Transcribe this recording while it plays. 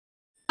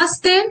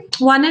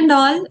Namaste, one and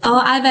all.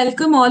 I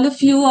welcome all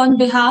of you on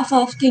behalf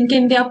of Think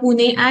India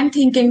Pune and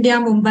Think India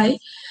Mumbai.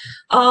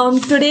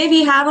 Today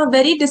we have a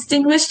very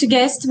distinguished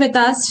guest with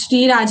us,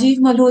 Sri Rajiv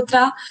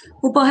Malhotra,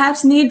 who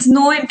perhaps needs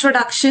no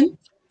introduction.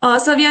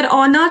 So we are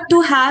honored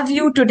to have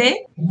you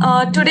today.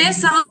 Today,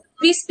 sir will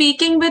be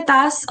speaking with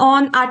us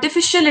on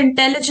artificial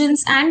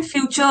intelligence and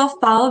future of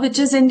power, which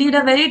is indeed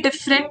a very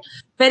different,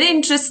 very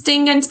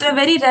interesting, and still a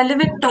very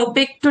relevant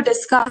topic to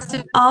discuss.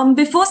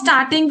 Before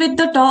starting with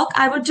the talk,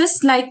 I would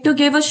just like to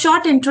give a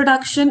short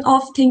introduction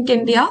of Think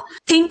India.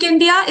 Think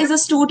India is a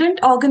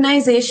student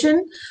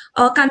organization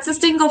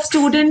consisting of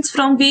students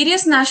from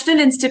various national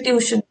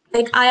institutions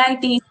like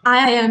IITs,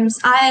 IIMs,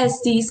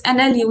 IISCs,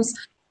 NLUs,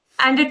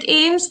 and it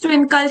aims to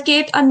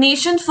inculcate a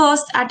nation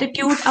first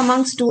attitude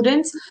among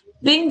students,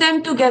 bring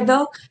them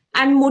together,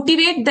 and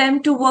motivate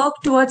them to work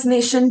towards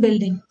nation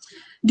building.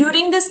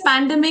 During this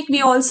pandemic, we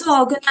also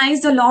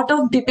organized a lot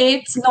of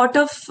debates, lot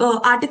of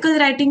article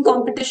writing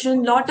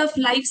competition, lot of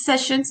live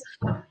sessions,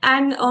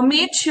 and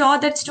made sure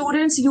that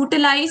students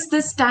utilize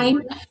this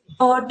time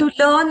to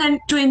learn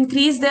and to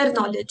increase their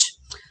knowledge.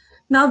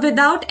 Now,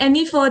 without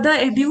any further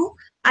ado,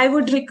 I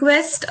would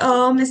request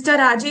Mr.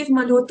 Rajiv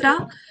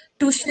Malhotra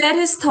to share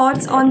his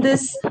thoughts on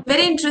this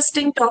very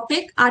interesting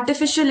topic,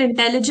 artificial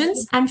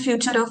intelligence and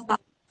future of power.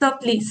 So,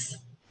 please.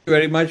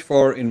 Very much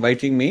for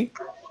inviting me.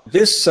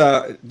 This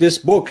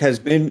book has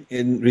been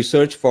in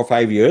research for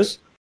 5 years,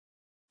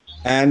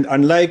 and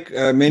unlike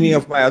many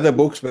of my other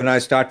books, when I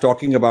start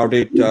talking about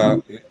it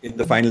in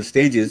the final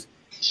stages,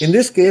 in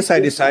this case, I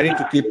decided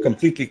to keep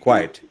completely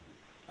quiet.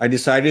 I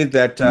decided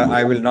that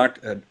I will not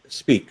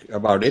speak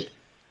about it.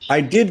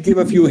 I did give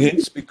a few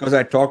hints because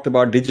I talked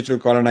about digital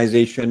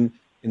colonization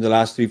in the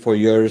last 3-4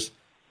 years.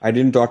 I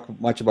didn't talk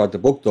much about the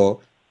book though,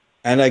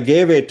 and I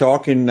gave a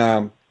talk in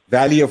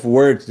Valley of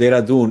Words,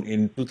 Dehradun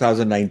in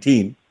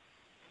 2019.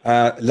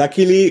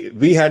 Luckily,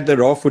 we had the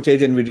raw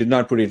footage and we did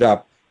not put it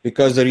up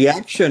because the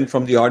reaction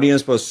from the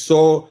audience was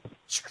so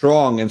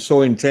strong and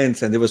so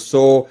intense, and they were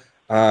so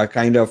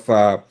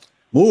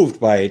moved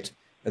by it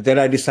that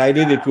I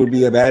decided it would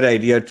be a bad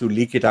idea to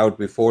leak it out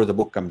before the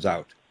book comes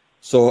out.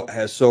 So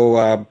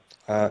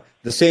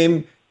the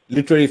same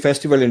literary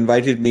festival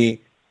invited me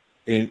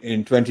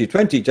in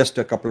 2020, just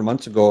a couple of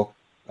months ago,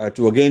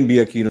 to again be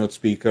a keynote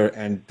speaker,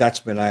 and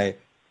that's when I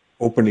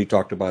openly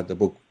talked about the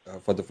book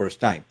for the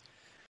first time.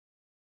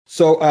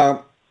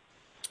 So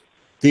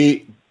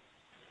the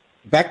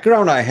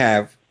background I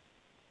have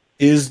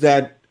is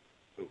that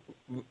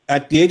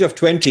at the age of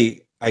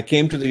 20, I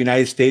came to the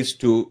United States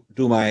to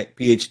do my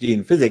PhD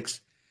in physics,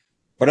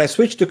 but I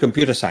switched to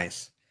computer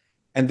science.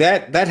 And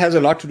that has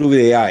a lot to do with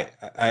AI.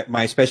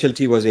 My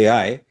specialty was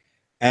AI,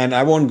 and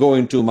I won't go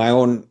into my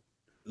own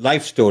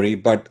life story,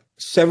 but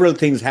several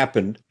things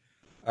happened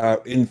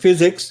in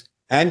physics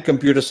and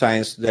computer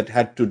science that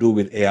had to do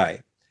with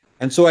AI.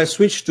 And so I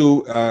switched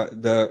to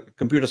the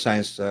computer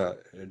science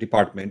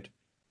department,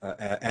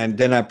 and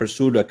then I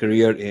pursued a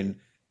career in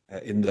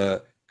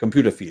the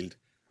computer field.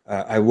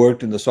 I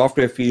worked in the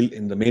software field,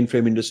 in the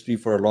mainframe industry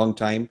for a long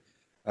time,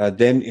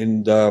 then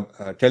in the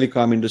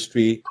telecom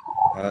industry,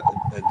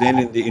 then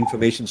in the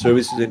information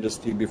services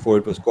industry before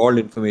it was called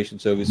information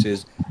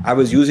services. I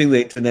was using the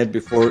internet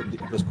before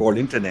it was called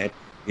internet.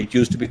 It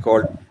used to be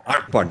called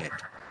ARPANET,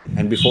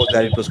 and before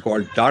that it was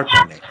called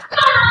DARPANET.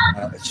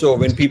 So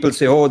when people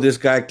say, oh, this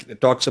guy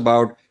talks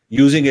about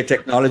using a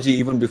technology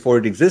even before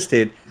it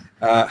existed,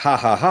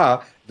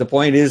 the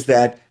point is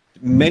that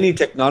many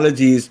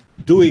technologies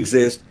do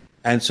exist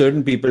and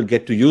certain people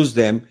get to use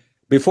them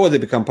before they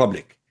become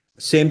public.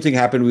 Same thing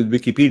happened with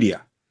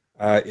Wikipedia,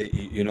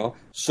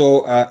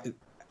 So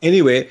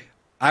anyway,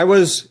 I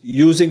was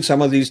using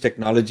some of these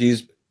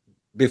technologies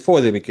before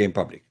they became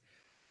public.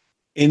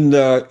 In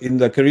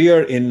the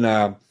career in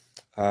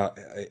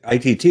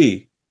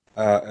ITT,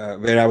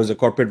 where I was a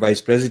corporate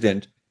vice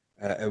president,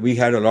 we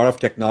had a lot of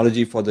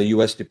technology for the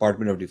U.S.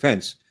 Department of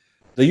Defense.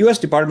 The U.S.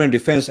 Department of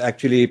Defense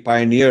actually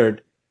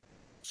pioneered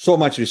so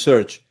much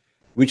research,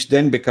 which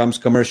then becomes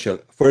commercial.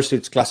 First,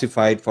 it's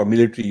classified for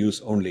military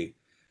use only.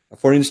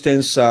 For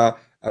instance,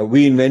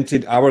 we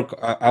invented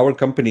our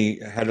company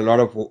had a lot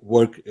of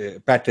work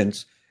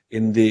patents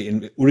in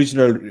the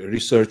original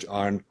research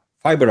on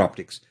fiber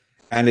optics,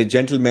 and a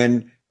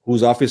gentleman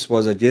whose office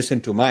was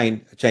adjacent to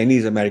mine, a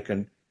Chinese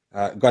American,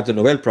 got the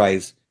Nobel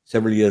Prize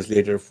several years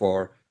later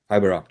for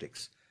fiber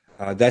optics.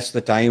 That's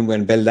the time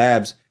when Bell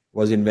Labs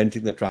was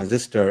inventing the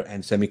transistor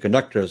and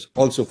semiconductors,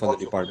 also for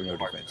the Department of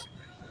Defense.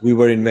 We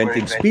were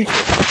inventing speech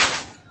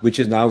recognition, which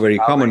is now very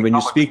common. When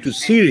you speak to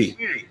Siri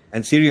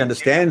and Siri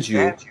understands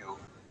you,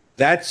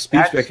 that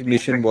speech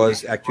recognition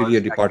was actually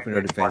a Department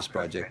of Defense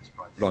project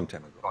a long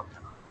time ago.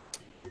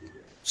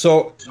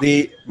 So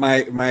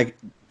my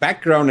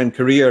background and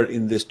career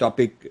in this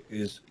topic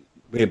is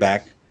way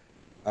back.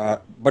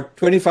 But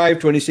 25,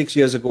 26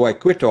 years ago, I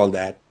quit all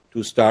that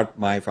to start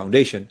my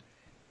foundation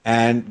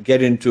and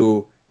get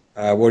into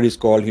what is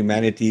called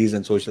humanities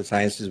and social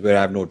sciences, where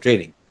I have no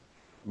training.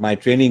 My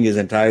training is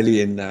entirely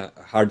in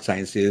hard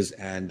sciences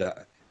and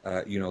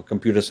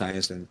computer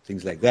science and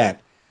things like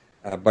that.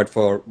 but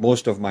for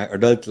most of my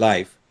adult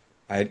life,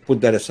 I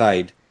put that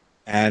aside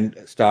and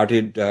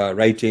started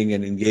writing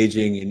and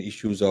engaging in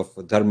issues of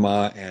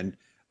dharma and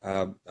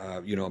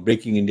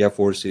breaking India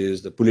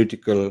forces, the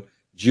political,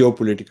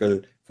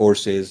 geopolitical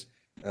forces,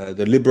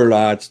 the liberal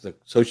arts, the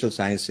social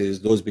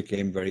sciences. Those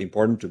became very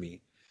important to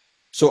me.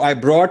 So I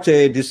brought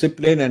a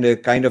discipline and a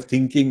kind of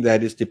thinking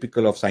that is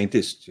typical of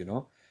scientists,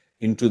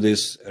 into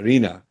this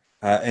arena.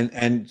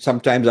 And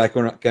sometimes I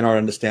cannot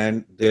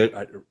understand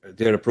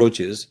their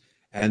approaches,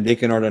 and they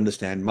cannot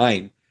understand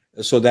mine.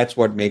 So that's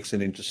what makes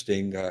an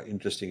interesting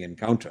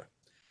encounter.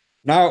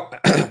 Now,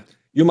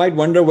 you might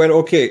wonder, well,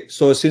 okay,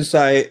 so since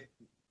I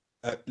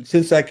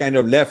kind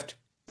of left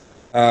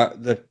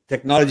the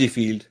technology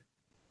field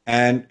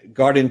and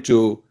got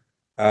into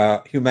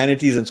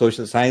humanities and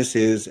social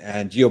sciences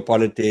and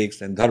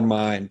geopolitics and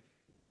dharma and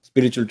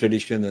spiritual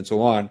tradition and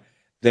so on,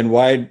 then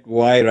why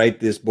write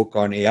this book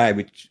on AI,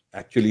 which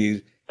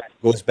actually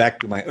goes back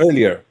to my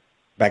earlier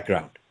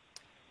background?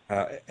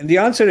 And the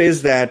answer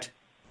is that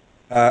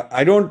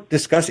I don't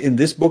discuss in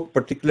this book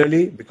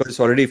particularly because it's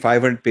already a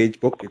 500-page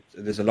book.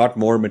 There's a lot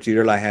more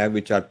material I have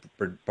which I'll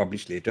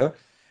publish later.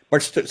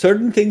 But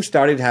certain things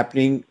started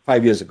happening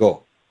 5 years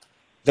ago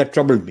that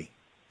troubled me.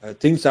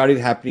 Things started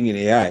happening in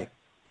AI,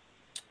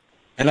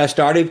 and I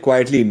started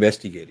quietly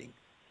investigating.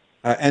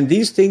 And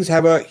these things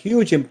have a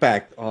huge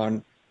impact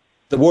on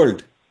the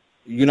world,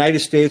 United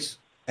States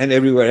and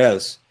everywhere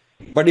else,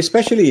 but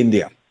especially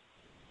India.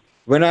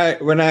 When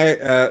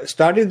I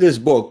started this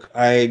book,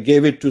 I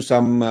gave it to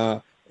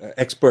some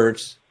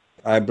experts.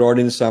 I brought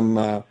in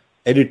some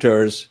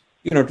editors,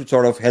 to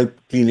sort of help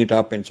clean it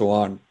up and so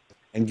on,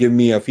 and give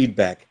me a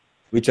feedback,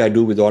 which I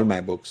do with all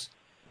my books.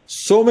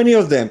 So many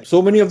of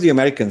the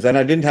Americans, and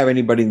I didn't have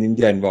anybody in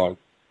India involved,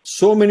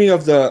 so many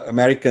of the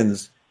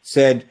Americans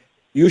said,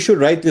 you should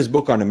write this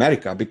book on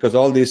America because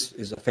all this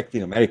is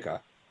affecting America.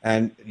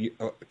 And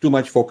too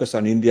much focus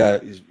on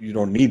India, you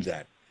don't need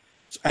that.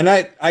 And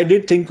I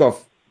did think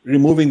of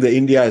removing the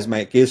India as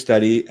my case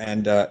study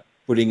and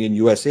putting in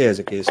USA as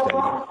a case study.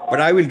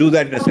 But I will do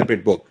that in a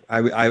separate book.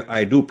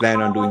 I do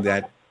plan on doing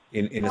that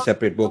in a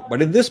separate book.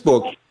 But in this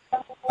book,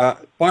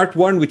 part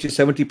one, which is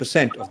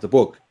 70% of the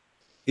book,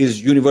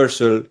 is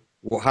universal,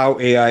 how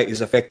AI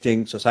is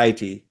affecting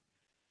society.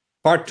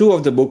 Part two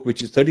of the book,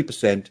 which is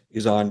 30%,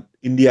 is on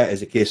India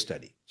as a case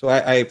study. So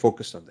I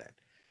focused on that.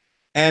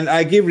 And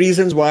I give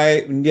reasons why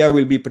India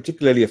will be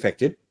particularly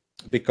affected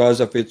because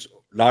of its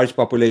large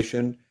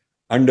population,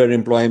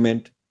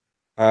 underemployment,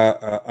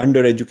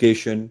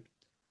 undereducation,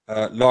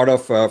 a lot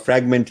of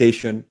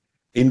fragmentation,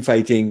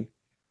 infighting,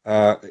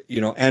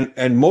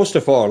 and most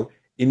of all,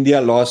 India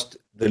lost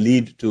the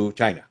lead to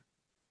China.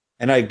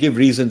 And I give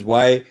reasons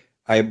why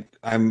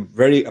I'm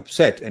very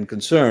upset and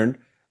concerned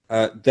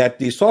that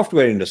the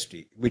software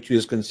industry, which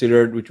was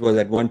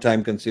at one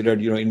time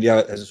considered,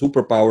 India as a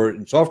superpower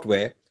in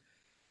software,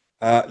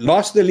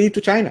 lost the lead to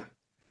China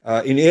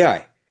in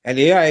AI. And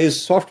AI is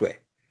software.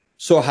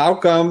 So how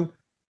come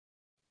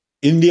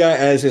India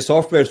as a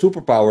software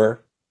superpower,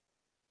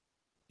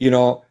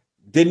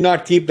 did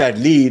not keep that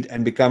lead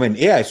and become an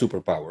AI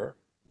superpower?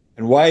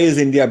 And why is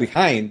India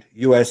behind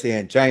USA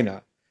and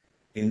China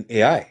in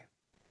AI?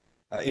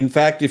 In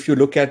fact, if you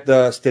look at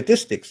the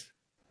statistics,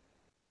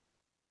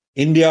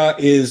 India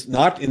is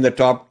not in the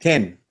top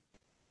 10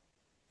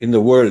 in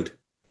the world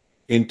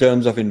in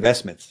terms of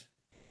investments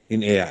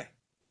in AI,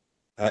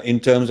 in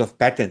terms of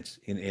patents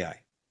in AI.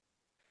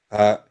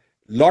 A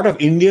lot of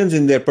Indians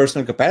in their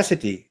personal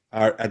capacity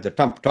are at the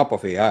top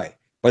of AI,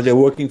 but they're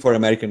working for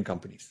American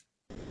companies.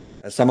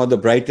 Some of the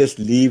brightest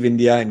leave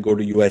India and go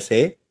to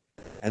USA,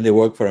 and they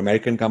work for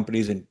American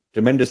companies in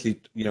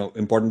tremendously,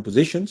 important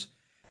positions,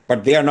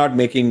 but they are not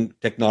making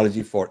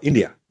technology for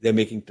India. They're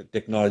making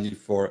technology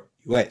for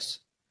US.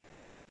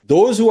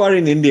 Those who are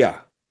in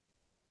India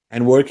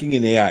and working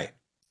in AI,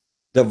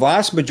 the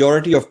vast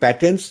majority of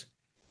patents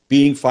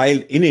being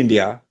filed in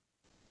India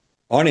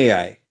on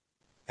AI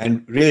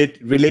and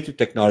related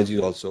technologies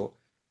also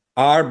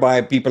are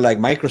by people like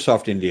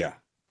Microsoft India,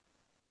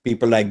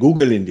 people like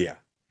Google India.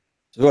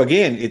 So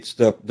again, it's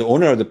the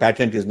owner of the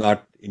patent is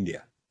not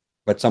India,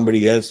 but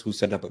somebody else who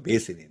set up a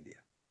base in India.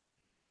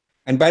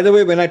 And by the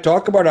way, when I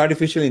talk about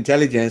artificial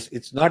intelligence,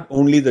 it's not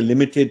only the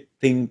limited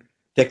thing,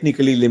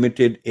 technically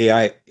limited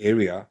AI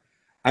area.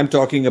 I'm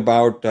talking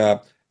about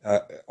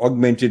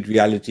augmented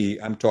reality.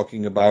 I'm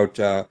talking about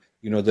the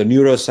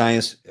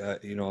neuroscience,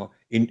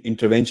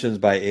 interventions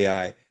by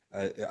AI.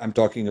 I'm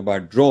talking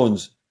about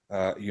drones,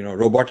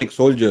 robotic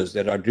soldiers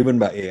that are driven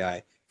by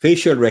AI,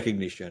 facial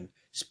recognition,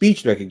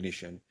 speech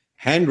recognition,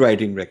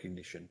 handwriting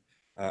recognition.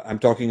 I'm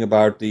talking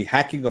about the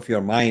hacking of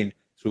your mind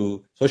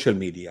through social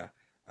media.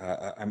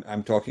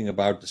 I'm talking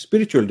about the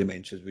spiritual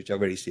dimensions, which are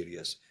very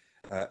serious.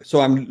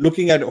 So I'm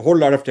looking at a whole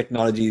lot of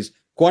technologies.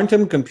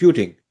 Quantum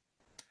computing.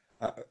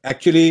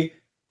 Actually,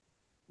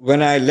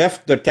 when I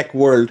left the tech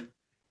world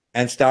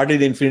and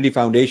started Infinity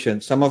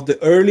Foundation, some of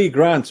the early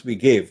grants we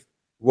gave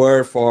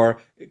were for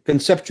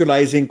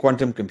conceptualizing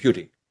quantum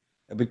computing,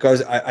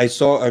 because I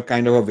saw a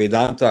kind of a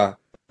Vedanta,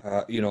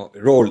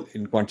 role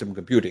in quantum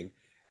computing.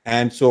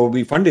 And so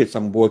we funded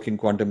some work in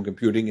quantum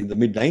computing in the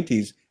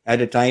mid-90s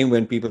at a time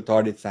when people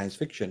thought it's science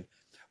fiction.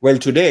 Well,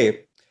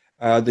 today,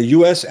 the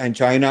US and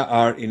China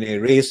are in a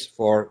race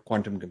for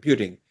quantum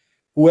computing.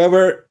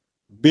 Whoever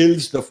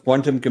builds the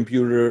quantum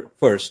computer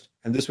first,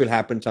 and this will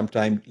happen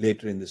sometime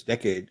later in this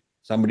decade,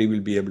 somebody will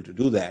be able to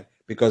do that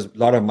because a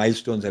lot of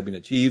milestones have been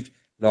achieved,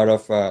 a lot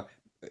of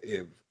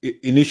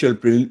initial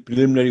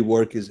preliminary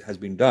work has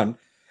been done,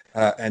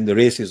 and the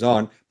race is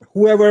on. But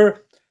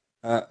whoever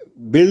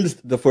builds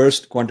the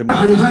first quantum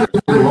computer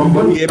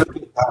will be able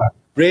to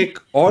break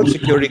all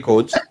security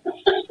codes,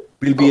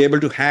 will be able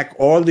to hack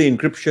all the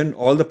encryption,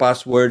 all the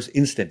passwords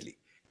instantly.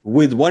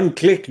 With one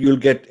click, you'll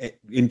get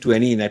into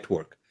any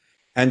network.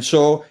 And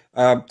so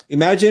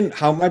imagine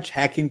how much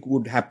hacking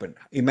would happen.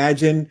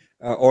 Imagine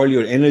all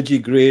your energy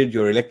grid,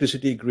 your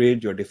electricity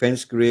grid, your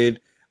defense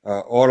grid,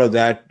 all of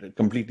that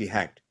completely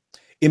hacked.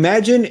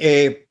 Imagine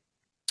a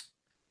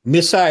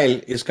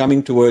missile is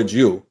coming towards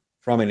you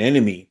from an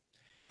enemy,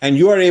 and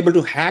you are able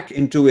to hack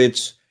into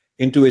its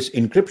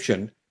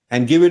encryption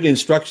and give it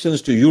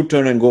instructions to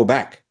U-turn and go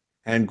back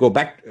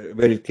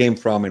where it came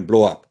from and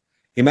blow up.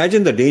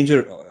 Imagine the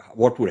danger,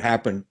 what would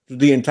happen to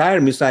the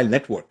entire missile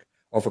network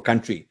of a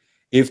country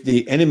if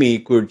the enemy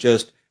could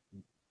just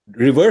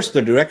reverse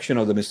the direction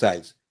of the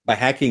missiles by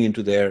hacking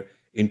into their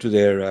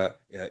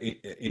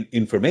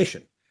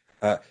information.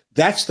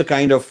 That's the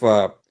kind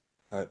of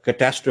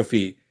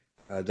catastrophe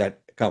that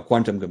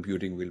quantum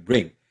computing will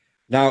bring.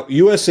 Now,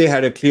 USA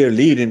had a clear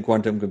lead in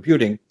quantum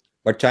computing,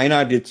 but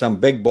China did some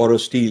beg, borrow,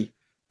 steal.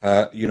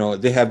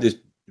 They have this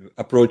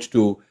approach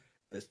to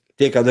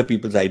take other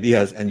people's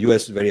ideas, and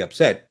US is very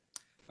upset.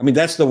 I mean,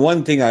 that's the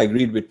one thing I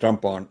agreed with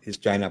Trump on, his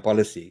China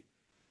policy,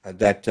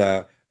 that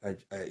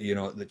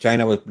the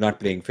China was not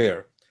playing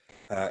fair,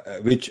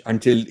 which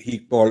until he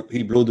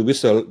blew the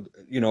whistle,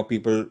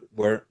 people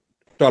were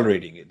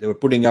tolerating it. They were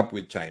putting up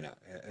with China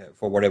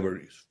for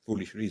whatever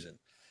foolish reason.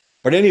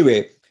 But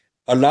anyway,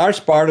 a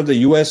large part of the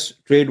US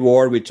trade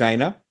war with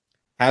China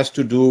has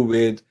to do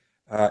with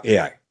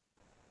AI.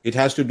 It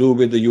has to do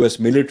with the US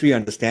military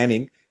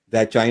understanding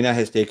that China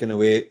has taken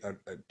away,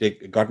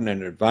 gotten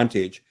an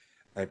advantage,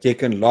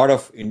 taken a lot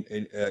of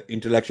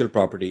intellectual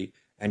property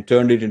and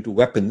turned it into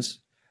weapons.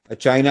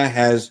 China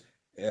has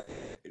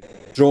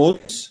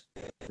drones,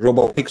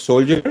 robotic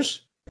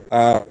soldiers.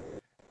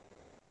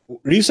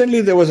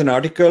 Recently, there was an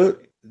article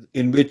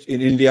in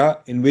India,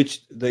 in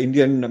which the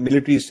Indian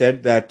military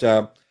said that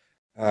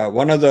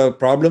one of the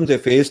problems they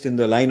faced in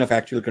the line of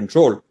actual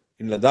control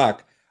in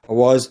Ladakh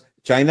was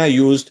China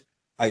used,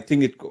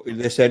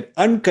 they said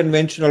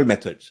unconventional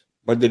methods,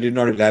 but they did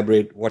not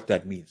elaborate what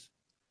that means.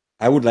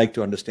 I would like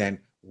to understand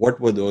what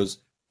were those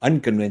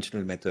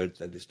unconventional methods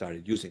that they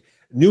started using.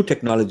 New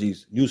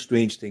technologies, new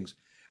strange things.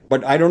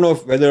 But I don't know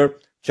whether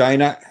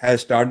China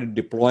has started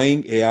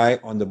deploying AI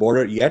on the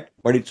border yet,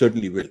 but it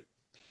certainly will.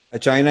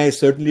 China is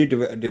certainly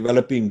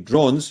developing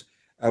drones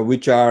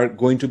which are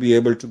going to be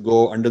able to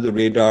go under the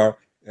radar,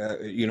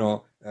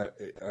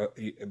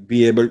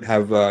 be able to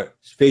have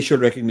facial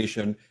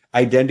recognition,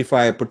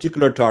 identify a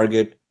particular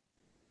target,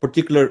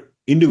 particular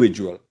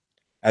individual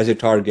as a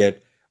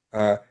target,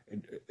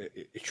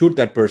 shoot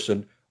that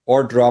person,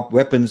 or drop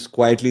weapons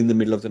quietly in the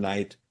middle of the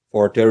night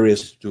for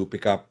terrorists to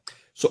pick up.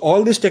 So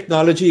all this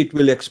technology, it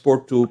will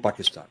export to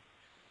Pakistan.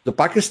 The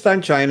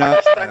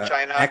Pakistan-China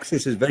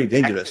axis is very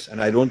dangerous,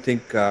 and I don't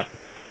think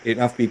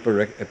enough people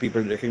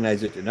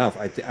recognize it enough.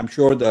 I'm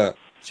sure the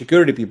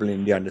security people in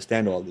India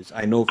understand all this.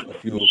 I know a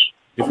few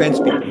defense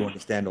people who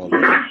understand all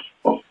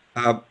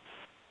this.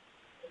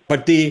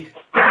 But the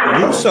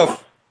use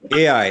of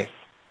AI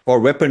for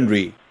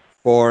weaponry,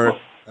 for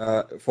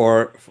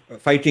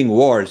fighting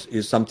wars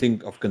is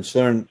something of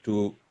concern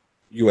to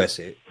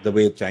USA, the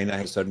way China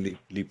has suddenly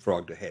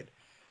leapfrogged ahead.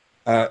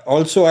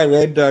 Also, I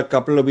read a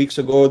couple of weeks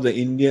ago, the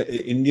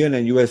Indian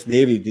and US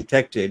Navy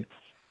detected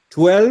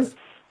 12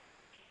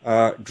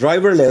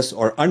 driverless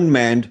or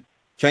unmanned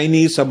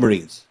Chinese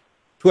submarines,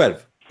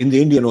 12 in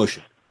the Indian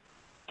Ocean.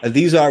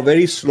 These are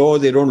very slow.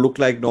 They don't look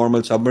like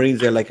normal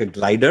submarines. They're like a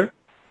glider,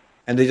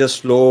 and they just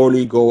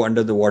slowly go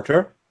under the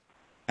water,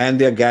 and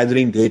they're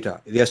gathering data.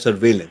 They're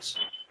surveillance.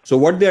 So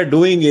what they're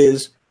doing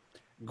is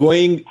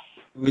going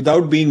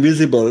without being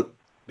visible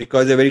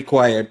because they're very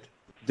quiet.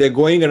 They're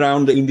going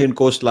around the Indian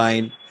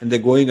coastline, and they're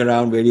going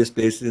around various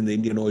places in the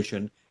Indian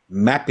Ocean,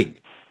 mapping,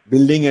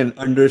 building an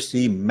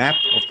undersea map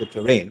of the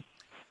terrain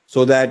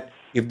so that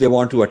if they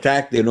want to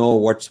attack, they know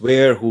what's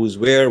where, who's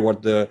where,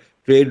 what the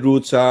trade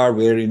routes are,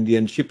 where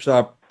Indian ships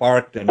are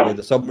parked and where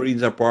the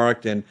submarines are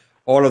parked and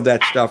all of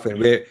that stuff,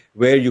 and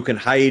where you can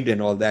hide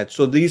and all that.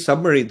 So these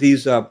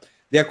submarines,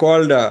 they're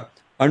called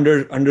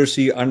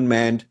undersea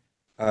unmanned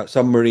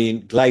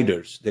submarine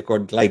gliders. They're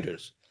called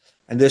gliders.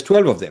 And there's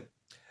 12 of them.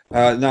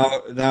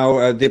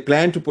 Now they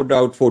plan to put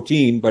out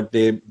 14, but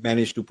they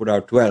managed to put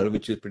out 12,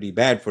 which is pretty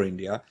bad for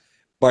India.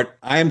 But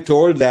I am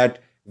told that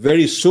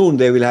very soon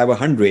they will have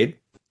 100,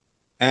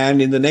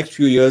 and in the next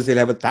few years they'll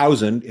have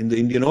 1,000 in the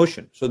Indian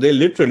Ocean. So they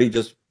literally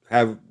just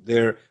have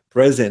their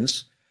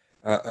presence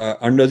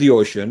under the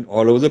ocean,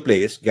 all over the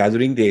place,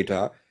 gathering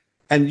data,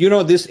 And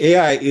this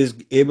AI is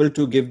able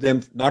to give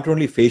them not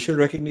only facial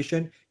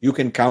recognition, you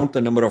can count the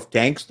number of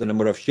tanks, the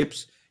number of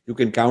ships, you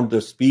can count the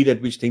speed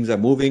at which things are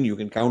moving, you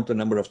can count the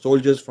number of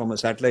soldiers from a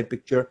satellite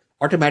picture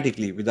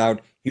automatically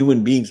without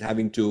human beings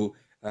having to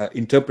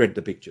interpret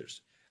the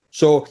pictures.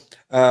 So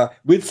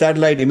with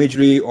satellite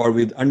imagery or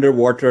with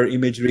underwater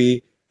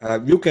imagery,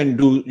 you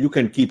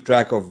can keep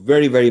track of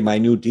very, very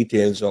minute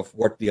details of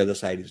what the other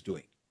side is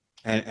doing,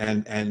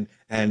 and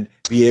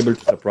be able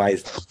to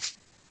surprise them.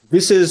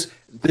 This is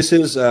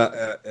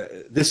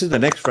the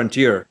next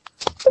frontier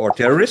for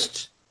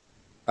terrorists.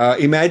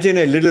 Imagine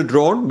a little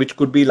drone which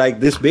could be like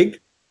this big,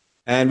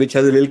 and which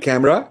has a little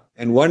camera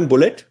and one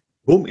bullet,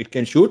 boom, it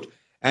can shoot,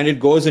 and it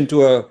goes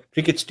into a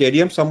cricket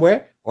stadium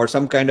somewhere or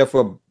some kind of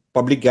a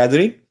public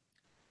gathering.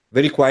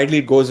 Very quietly,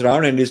 it goes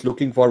around and is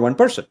looking for one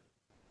person.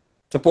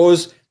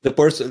 Suppose they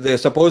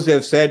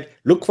have said,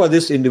 look for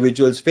this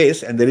individual's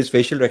face, and there is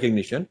facial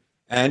recognition,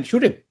 and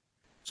shoot him.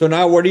 So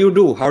now what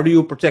do? How do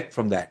you protect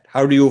from that?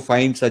 How do you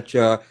find such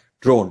a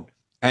drone?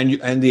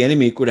 And the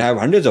enemy could have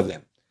hundreds of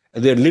them.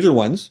 They're little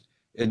ones.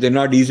 They're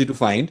not easy to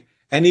find.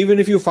 And even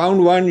if you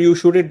found one, you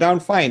shoot it down,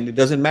 fine. It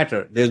doesn't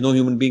matter. There's no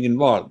human being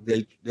involved.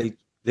 They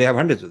have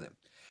hundreds of them.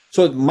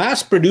 So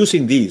mass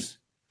producing these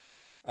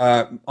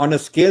on a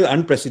scale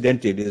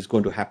unprecedented is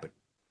going to happen.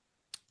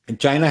 And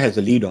China has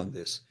a lead on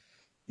this.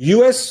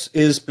 US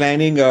is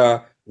planning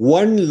a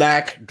 1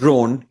 lakh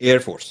drone air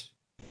force,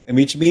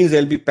 which means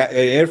there'll be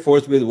air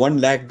force with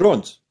 1 lakh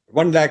drones.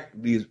 1 lakh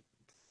these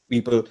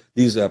people,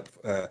 these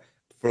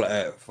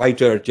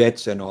fighter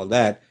jets and all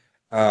that,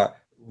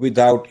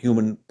 without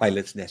human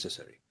pilots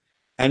necessary.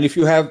 And if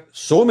you have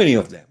so many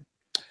of them,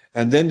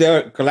 and then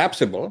they're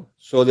collapsible,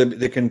 so that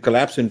they can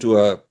collapse into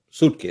a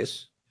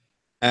suitcase,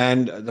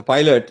 and the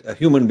pilot, a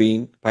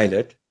human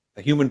pilot,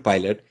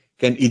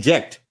 can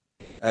eject,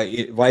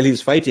 while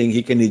he's fighting,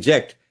 he can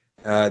eject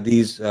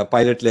these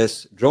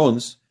pilotless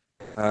drones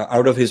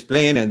out of his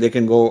plane, and they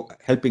can go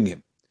helping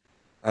him.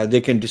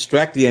 They can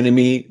distract the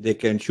enemy. They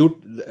can shoot,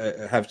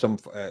 have some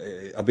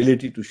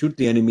ability to shoot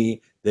the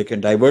enemy. They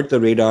can divert the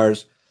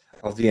radars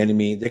of the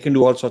enemy. They can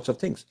do all sorts of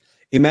things.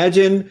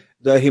 Imagine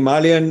the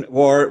Himalayan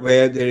war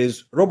where there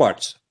is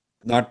robots,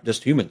 not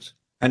just humans,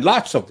 and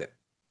lots of them.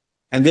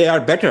 And they are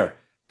better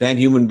than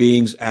human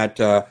beings at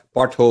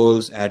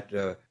potholes, at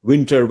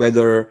winter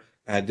weather.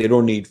 They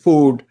don't need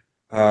food.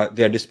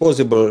 They are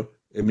disposable.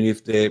 I mean,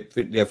 if they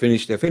are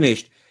finished, they're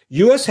finished.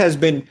 US has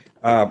been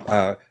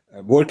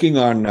working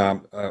on,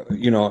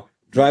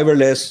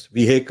 driverless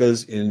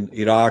vehicles in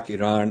Iraq,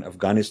 Iran,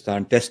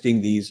 Afghanistan,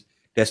 testing these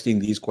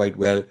quite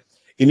well.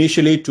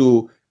 Initially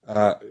to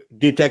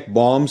detect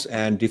bombs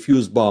and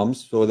defuse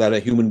bombs so that a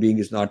human being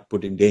is not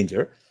put in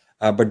danger,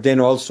 but then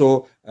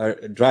also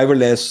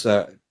driverless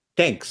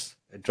tanks,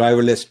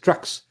 driverless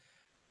trucks.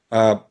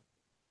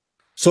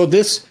 So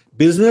this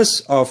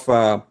business of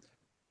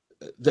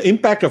the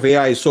impact of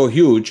AI is so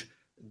huge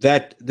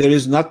that there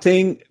is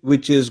nothing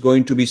which is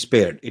going to be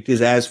spared. It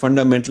is as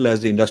fundamental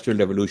as the Industrial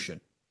Revolution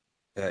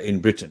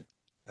in Britain,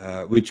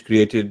 which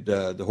created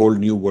the whole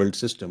new world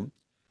system.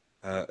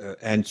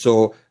 And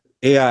so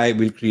AI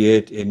will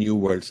create a new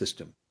world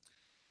system.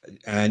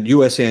 And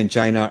USA and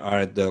China are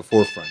at the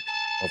forefront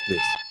of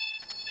this.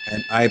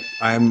 And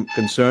I'm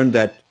concerned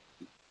that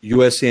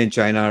USA and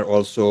China are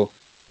also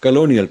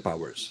colonial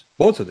powers,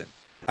 both of them.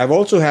 I've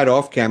also had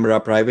off-camera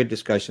private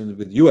discussions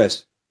with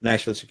US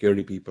national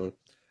security people,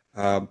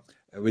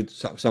 with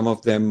some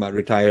of them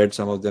retired,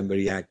 some of them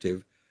very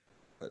active.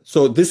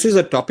 So this is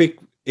a topic,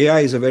 AI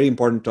is a very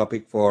important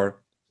topic for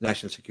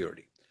national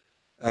security.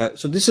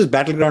 So this is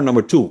battleground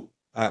number 2.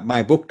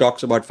 My book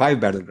talks about 5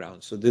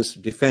 battlegrounds. So this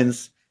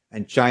defense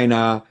and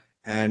China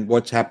and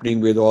what's happening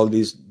with all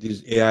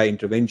these AI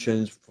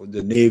interventions for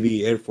the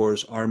Navy, Air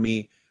Force,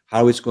 Army,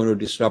 how it's going to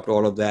disrupt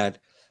all of that,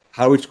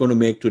 how it's going to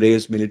make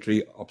today's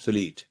military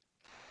obsolete.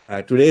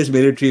 Today's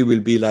military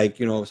will be like,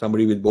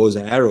 somebody with bows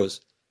and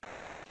arrows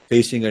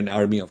facing an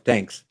army of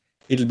tanks.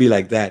 It'll be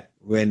like that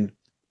when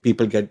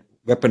people get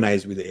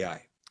weaponized with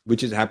AI,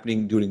 which is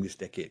happening during this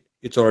decade.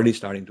 It's already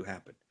starting to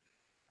happen.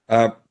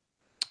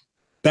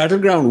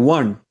 Battleground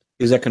 1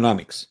 is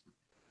economics.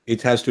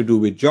 It has to do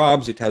with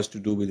jobs. It has to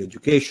do with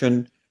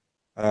education.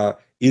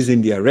 Is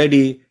India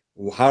ready?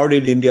 How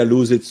did India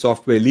lose its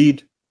software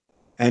lead?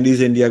 And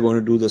is India going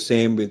to do the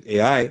same with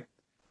AI?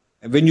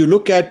 And when you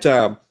look at,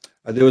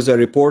 there was a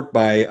report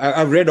by,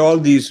 I've read all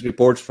these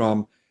reports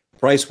from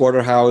Price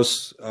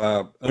Waterhouse,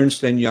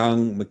 Ernst &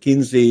 Young,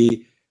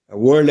 McKinsey,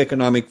 World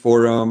Economic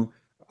Forum,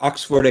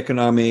 Oxford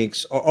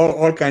Economics,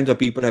 all kinds of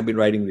people have been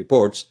writing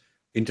reports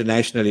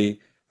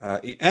internationally.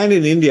 And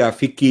in India,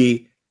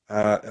 FICCI,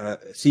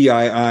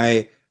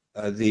 CII,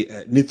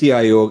 the Niti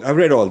Aayog, I've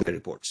read all the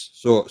reports.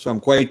 So I'm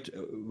quite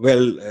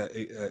well,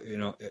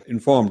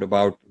 informed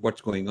about what's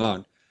going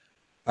on.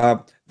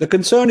 The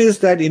concern is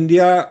that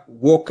India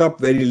woke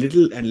up very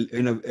little and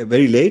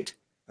very late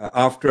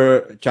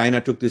after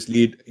China took this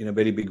lead in a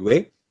very big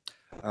way.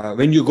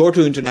 When you go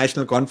to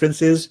international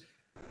conferences,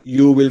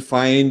 you will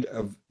find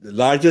the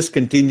largest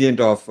contingent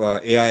of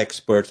AI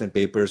experts and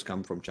papers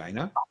come from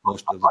China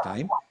most of the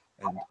time.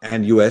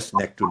 and US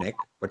neck to neck,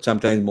 but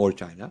sometimes more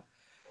China.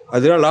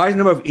 There are a large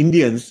number of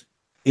Indians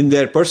in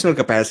their personal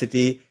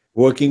capacity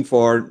working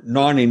for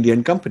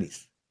non-Indian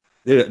companies.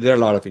 There are a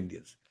lot of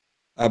Indians.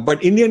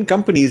 But Indian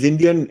companies,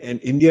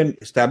 Indian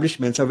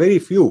establishments are very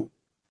few.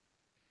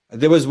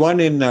 There was one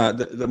in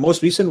the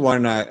most recent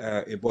one.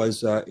 It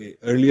was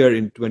earlier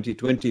in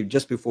 2020,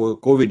 just before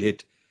COVID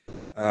hit.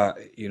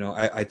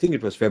 I think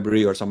it was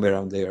February or somewhere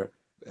around there,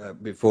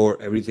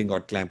 before everything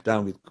got clamped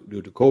down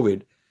due to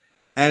COVID.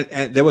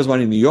 And there was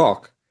one in New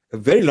York. A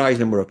very large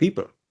number of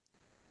people,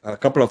 a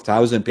couple of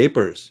thousand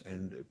papers,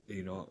 and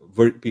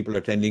people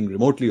attending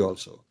remotely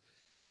also.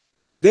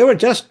 There were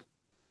just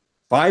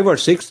 5 or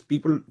 6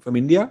 people from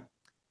India.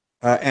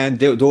 And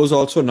those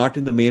also not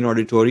in the main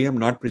auditorium,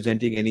 not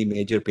presenting any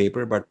major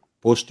paper, but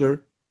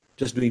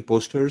just doing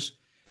posters.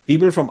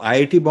 People from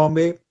IIT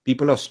Bombay,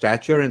 people of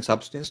stature and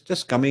substance,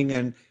 just coming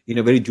and in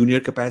a very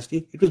junior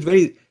capacity. It was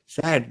very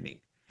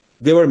saddening.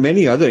 There were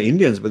many other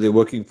Indians, but they're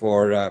working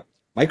for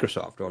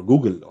Microsoft or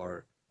Google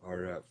or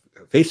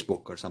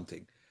Facebook or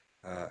something.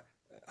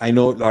 I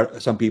know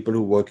some people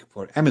who work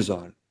for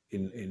Amazon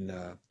in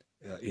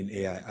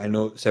AI. I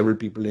know several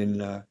people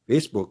in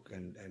Facebook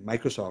and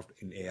Microsoft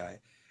in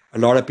AI. A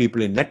lot of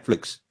people in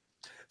Netflix.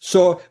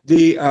 So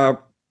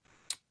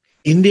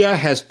India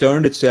has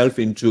turned itself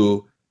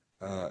into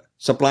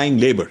supplying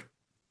labor.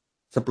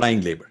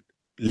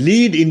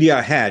 Lead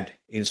India had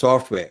in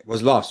software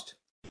was lost.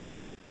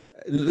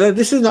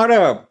 This is not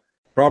a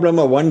problem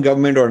of one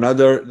government or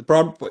another.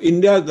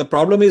 The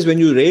problem is when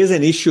you raise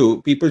an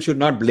issue, people should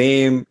not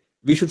blame.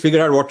 We should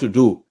figure out what to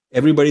do.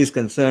 Everybody is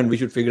concerned. We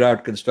should figure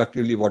out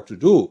constructively what to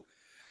do.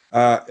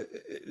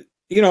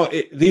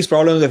 These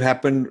problems have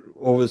happened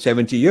over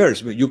 70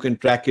 years. You can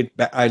track it.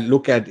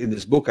 In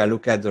this book, I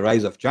look at the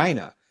rise of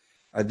China,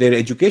 their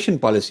education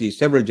policy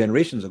several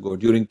generations ago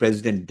during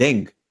President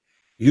Deng,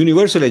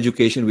 universal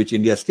education, which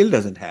India still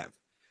doesn't have,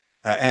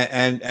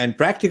 and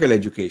practical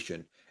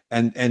education.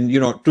 And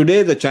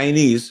today the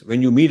Chinese,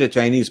 when you meet a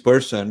Chinese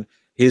person,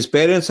 his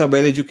parents are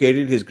well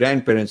educated, his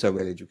grandparents are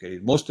well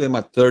educated. Most of them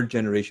are third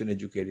generation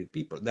educated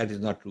people. That is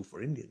not true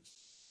for Indians.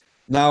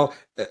 Now,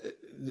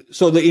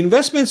 so the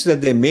investments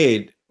that they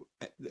made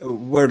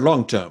were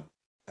long-term,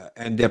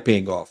 and they're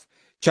paying off.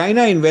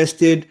 China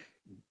invested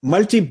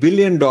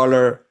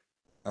multi-billion-dollar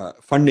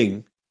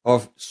funding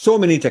of so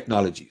many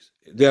technologies.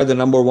 They are the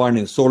number one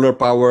in solar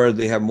power.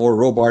 They have more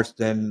robots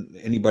than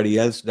anybody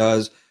else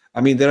does. I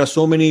mean, there are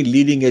so many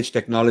leading-edge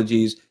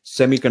technologies,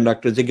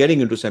 semiconductors. They're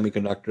getting into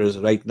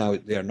semiconductors. Right now,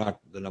 they are not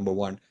the number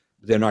one.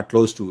 They're not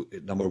close to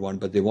number one,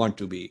 but they want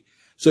to be.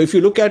 So if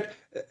you look at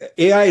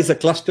AI is a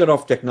cluster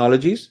of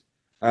technologies,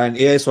 and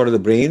AI is sort of the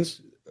brains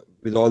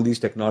with all these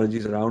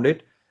technologies around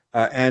it.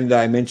 And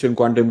I mentioned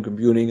quantum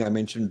computing, I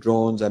mentioned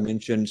drones, I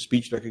mentioned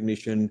speech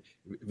recognition,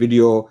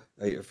 video,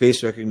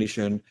 face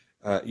recognition,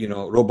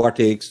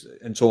 robotics,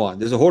 and so on.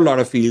 There's a whole lot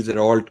of fields that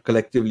are all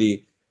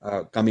collectively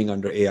coming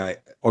under AI,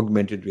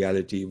 augmented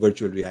reality,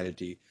 virtual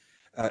reality.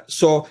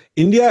 So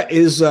India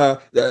is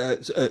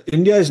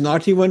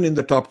not even in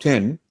the top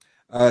 10.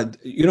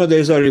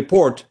 There's a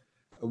report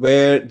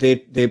where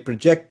they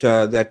project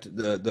that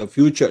the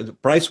future, the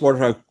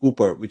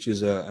PricewaterhouseCoopers, which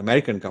is an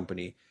American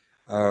company,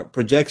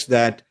 projects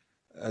that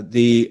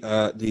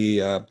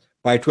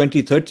by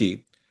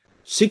 2030,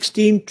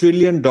 $16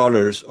 trillion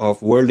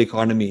of world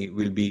economy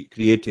will be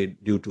created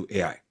due to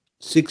AI.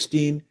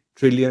 $16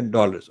 trillion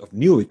of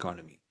new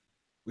economy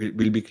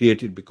will be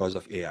created because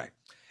of AI.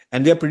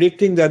 And they're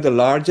predicting that the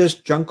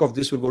largest chunk of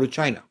this will go to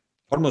China,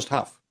 almost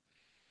half.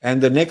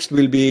 And the next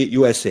will be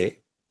USA,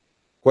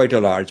 quite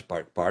a large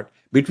part.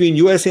 Between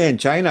USA and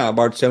China,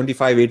 about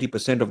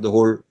 75-80% of the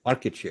whole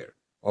market share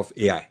of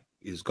AI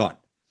is gone.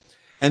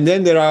 And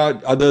then there are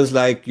others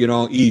like,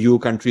 EU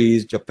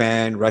countries,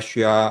 Japan,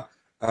 Russia,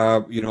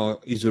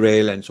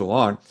 Israel, and so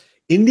on.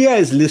 India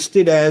is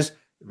listed as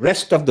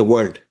rest of the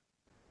world.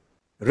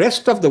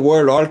 Rest of the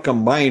world all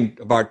combined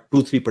about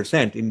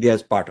 2-3%. India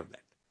is part of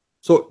that.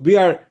 So we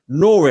are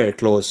nowhere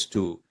close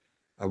to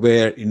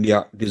where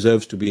India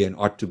deserves to be and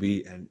ought to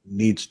be and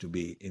needs to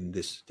be in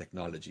this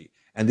technology.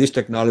 And this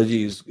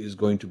technology is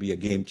going to be a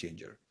game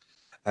changer.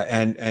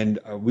 And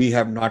we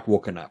have not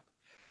woken up.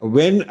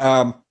 When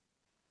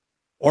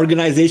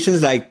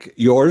organizations like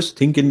yours,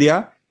 Think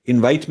India,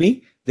 invite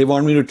me, they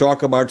want me to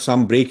talk about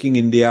some breaking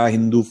India,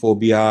 Hindu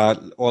phobia,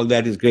 all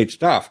that is great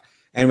stuff.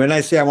 And when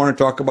I say I want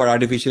to talk about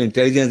artificial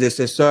intelligence, they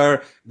say,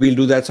 sir, we'll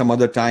do that some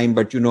other time.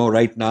 But,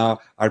 right now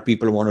our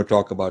people want to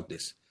talk about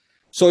this.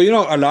 So,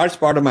 a large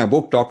part of my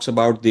book talks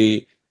about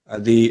the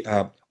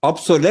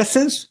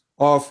obsolescence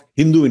of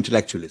Hindu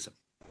intellectualism.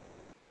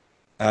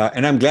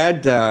 And I'm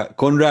glad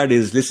Conrad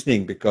is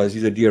listening because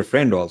he's a dear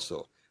friend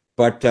also.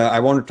 But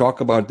I want to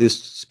talk about this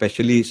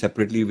especially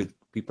separately with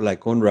people like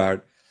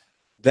Conrad,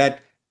 that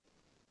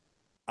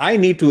I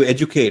need to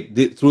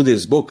educate through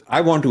this book.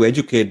 I want to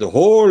educate the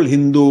whole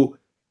Hindu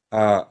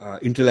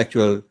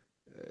intellectual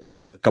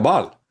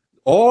cabal.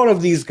 All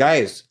of these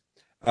guys,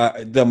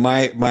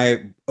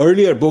 my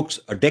earlier books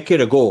a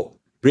decade ago,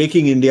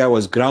 Breaking India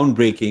was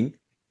groundbreaking.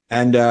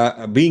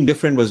 And Being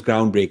Different was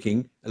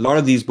groundbreaking. A lot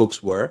of these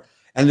books were.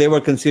 And they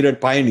were considered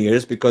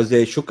pioneers because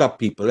they shook up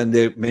people and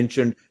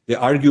they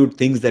argued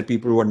things that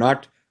people were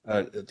not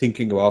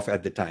thinking of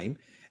at the time.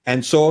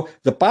 And so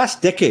the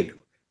past decade,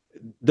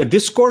 the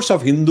discourse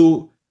of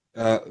Hindus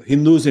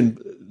in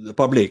the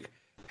public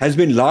has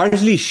been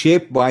largely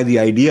shaped by the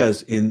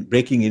ideas in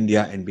Breaking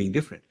India and Being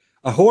Different.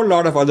 A whole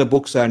lot of other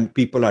books and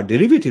people are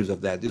derivatives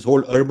of that. This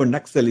whole urban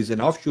Naxal is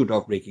an offshoot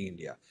of Breaking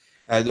India.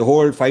 The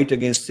whole fight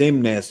against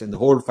sameness and the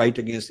whole fight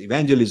against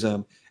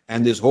evangelism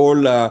and this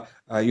whole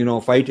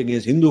fight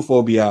against Hindu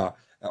phobia.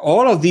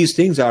 All of these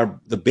things are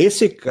the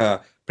basic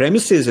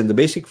premises, and the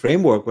basic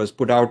framework was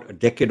put out a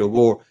decade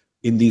ago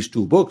in these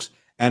two books.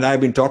 And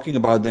I've been talking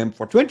about them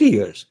for 20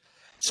 years.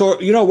 So,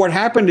 what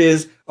happened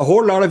is a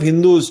whole lot of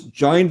Hindus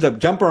jumped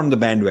on the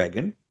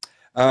bandwagon,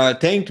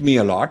 thanked me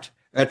a lot.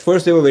 At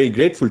first, they were very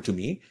grateful to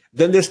me.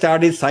 Then they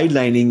started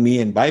sidelining me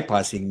and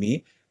bypassing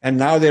me. And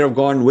now they have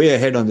gone way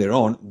ahead on their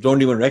own,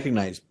 don't even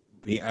recognize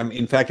me.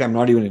 In fact, I'm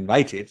not even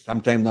invited,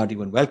 sometimes not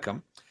even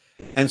welcome.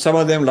 And some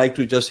of them like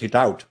to just hit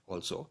out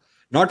also,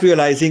 not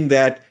realizing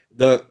that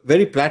the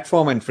very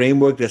platform and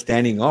framework they're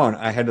standing on,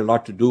 I had a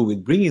lot to do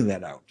with bringing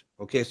that out.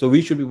 Okay, so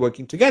we should be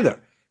working together.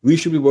 We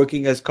should be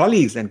working as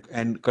colleagues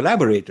and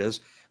collaborators.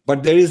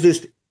 But there is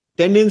this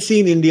tendency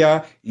in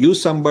India,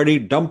 use somebody,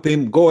 dump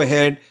him, go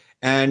ahead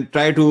and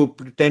try to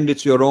pretend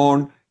it's your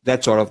own.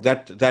 That sort of,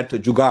 that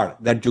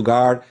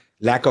jugaad,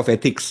 lack of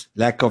ethics,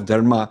 lack of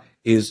dharma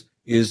is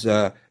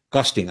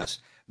costing us.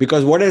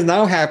 Because what has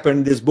now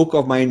happened, this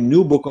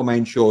new book of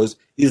mine shows,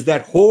 is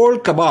that whole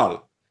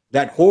cabal,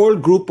 that whole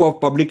group of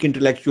public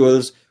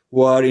intellectuals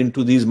who are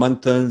into these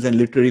manthans and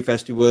literary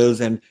festivals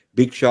and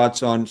big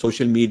shots on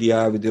social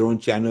media with their own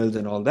channels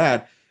and all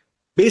that.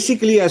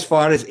 Basically, as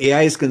far as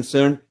AI is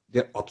concerned,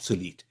 they're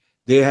obsolete.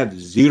 They have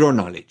zero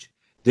knowledge.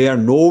 They are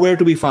nowhere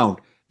to be found.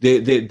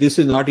 This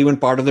is not even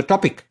part of the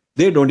topic.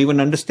 They don't even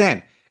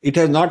understand. It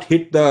has not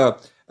hit the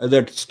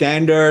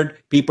standard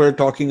people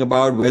talking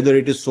about whether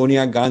it is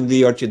Sonia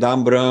Gandhi or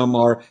Chidambaram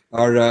or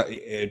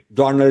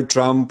Donald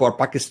Trump or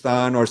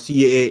Pakistan or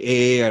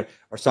CAA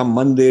or some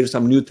mandir,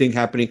 some new thing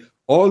happening.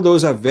 All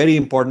those are very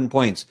important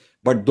points.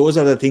 But those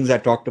are the things I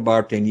talked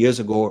about 10 years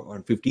ago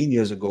or 15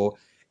 years ago.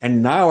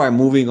 And now I'm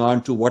moving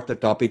on to what the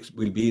topics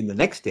will be in the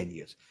next 10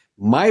 years.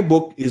 My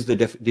book is the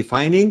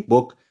defining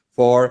book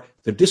for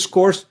the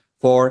discourse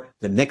for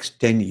the next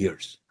 10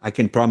 years. I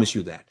can promise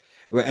you that.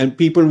 And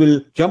people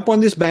will jump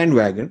on this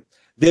bandwagon.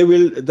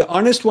 The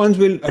honest ones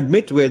will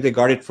admit where they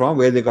got it from,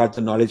 where they got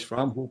the knowledge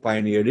from, who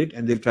pioneered it,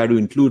 and they'll try to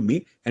include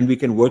me, and we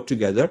can work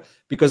together,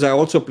 because I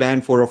also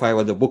plan 4 or 5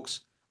 other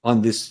books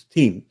on this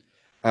theme.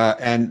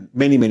 And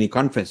many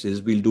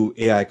conferences. We'll do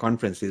AI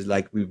conferences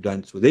like we've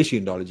done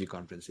Swadeshi Indology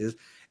conferences.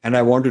 And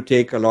I want to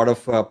take a lot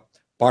of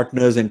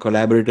partners and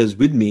collaborators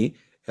with me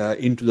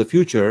into the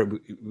future,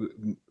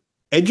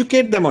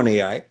 educate them on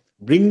AI,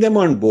 bring them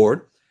on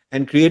board,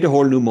 and create a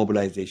whole new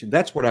mobilization.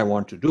 That's what I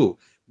want to do.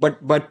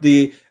 But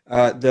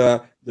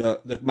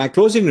my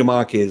closing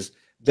remark is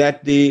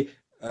that the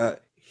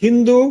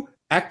Hindu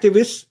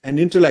activists and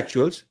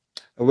intellectuals,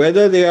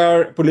 whether they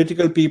are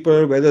political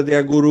people, whether they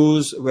are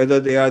gurus, whether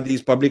they are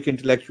these public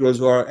intellectuals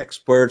who are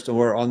experts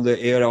or are on the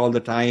air all the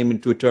time in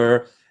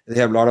Twitter, they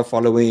have a lot of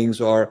followings,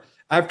 or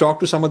I've talked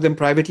to some of them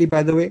privately,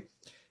 by the way.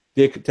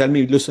 They tell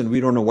me, listen, we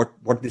don't know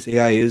what this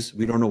AI is.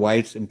 We don't know why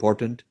it's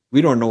important.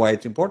 We don't know why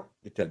it's important,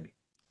 they tell me.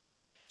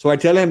 So I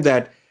tell them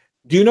that,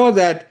 do you know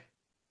that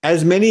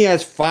as many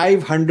as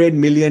 500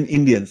 million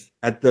Indians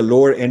at the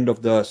lower end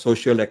of the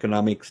social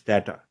economic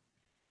strata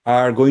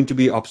are going to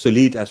be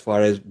obsolete as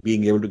far as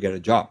being able to get a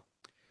job?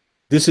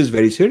 This is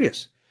very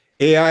serious.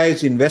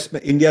 India's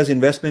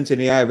investments in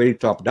AI are very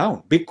top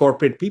down. Big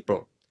corporate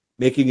people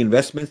making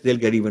investments, they'll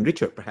get even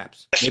richer,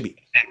 perhaps, maybe.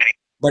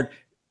 But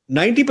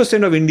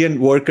 90% of Indian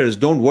workers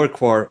don't work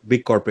for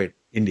big corporate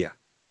India.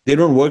 They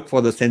don't work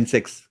for the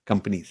Sensex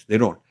companies. They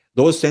don't.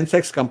 Those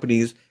Sensex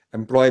companies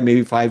employ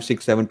maybe 5,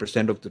 6,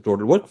 7% of the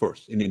total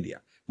workforce in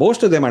India.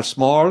 Most of them are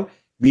small,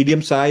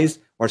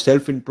 medium-sized, or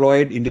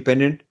self-employed,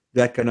 independent,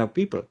 that kind of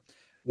people.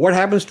 What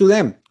happens to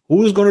them?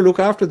 Who's going to look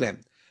after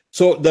them?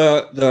 So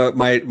the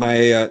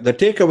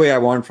takeaway I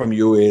want from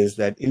you is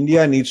that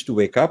India needs to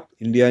wake up.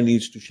 India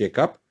needs to shake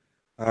up.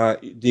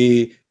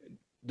 The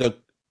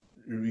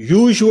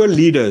usual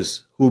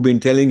leaders who've been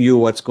telling you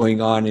what's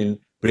going on in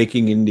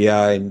Breaking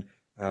India and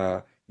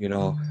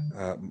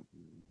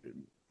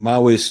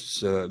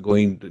Maoists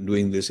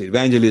doing this,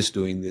 evangelists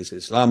doing this,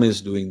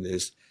 Islamists doing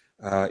this,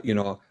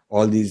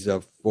 all these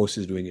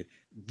forces doing it.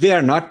 They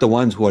are not the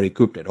ones who are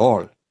equipped at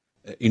all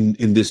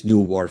in this new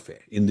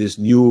warfare, in this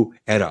new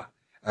era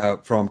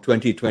from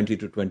 2020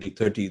 to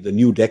 2030, the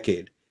new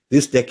decade.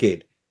 This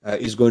decade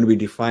is going to be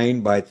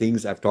defined by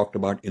things I've talked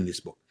about in this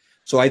book.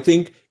 So I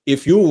think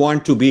if you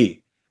want to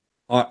be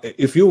at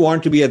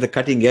the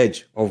cutting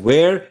edge of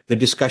where the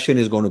discussion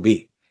is going to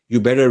be, you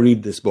better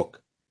read this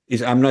book.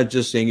 I'm not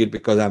just saying it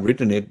because I've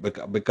written it,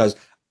 because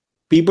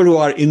people who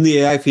are in the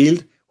AI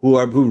field,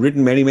 who've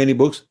written many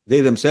books,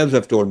 they themselves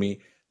have told me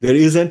there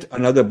isn't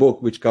another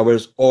book which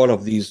covers all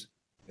of these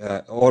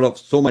all of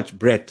so much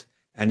breadth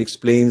and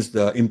explains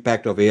the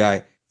impact of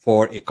AI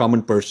for a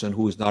common person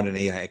who is not an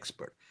AI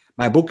expert.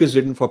 My book is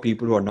written for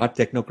people who are not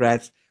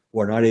technocrats, who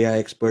are not AI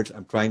experts.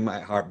 I'm trying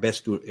my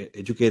best to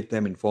educate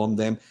them, inform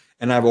them,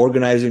 and I've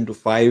organized into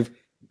 5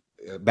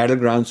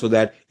 battlegrounds so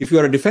that if you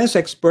are a defense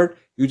expert,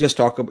 you just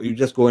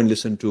go and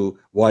listen to,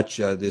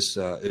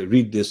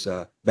 read this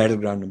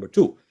battleground number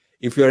 2.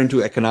 If you're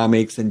into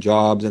economics and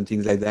jobs and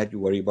things like that, you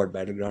worry about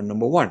battleground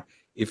number 1.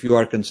 If you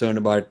are concerned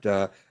about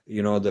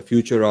the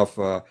future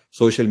of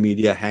social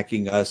media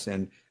hacking us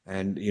and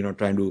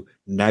trying to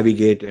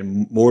navigate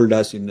and mold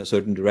us in a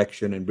certain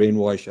direction and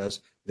brainwash us,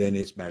 then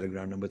it's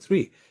battleground number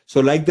 3. So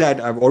like that,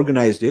 I've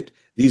organized it.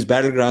 These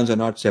battlegrounds are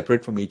not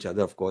separate from each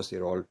other. Of course,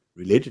 they're all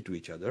related to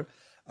each other.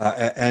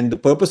 And the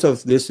purpose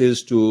of this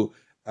is to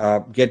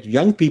get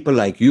young people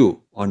like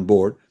you on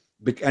board.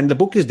 And the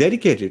book is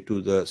dedicated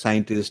to the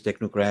scientists,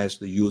 technocrats,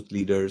 the youth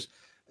leaders.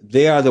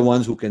 They are the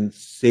ones who can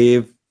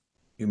save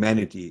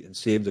humanity and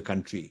save the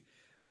country.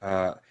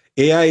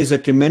 AI is a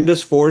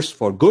tremendous force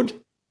for good,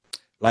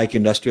 like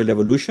industrial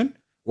revolution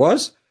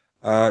was,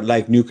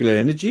 like nuclear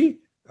energy.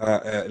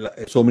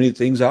 So many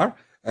things are.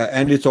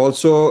 And it's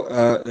also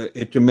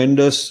a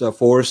tremendous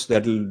force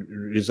that will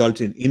result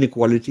in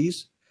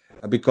inequalities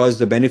because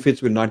the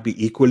benefits will not be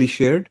equally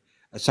shared.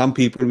 Some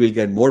people will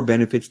get more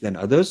benefits than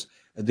others.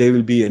 There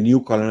will be a new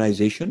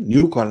colonization.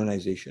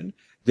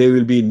 There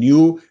will be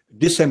new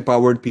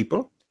disempowered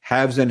people,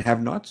 haves and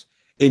have-nots,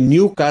 a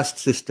new caste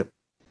system,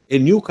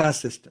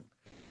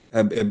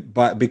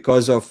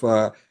 because of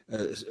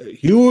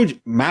huge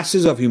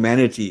masses of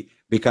humanity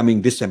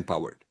becoming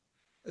disempowered.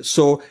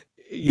 So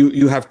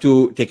you have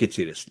to take it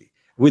seriously.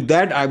 With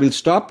that, I will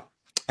stop.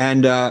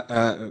 And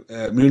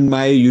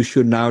Mrinmay, you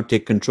should now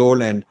take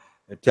control and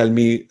give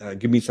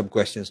me some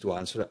questions to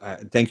answer.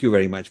 Thank you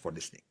very much for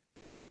listening.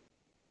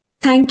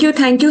 Thank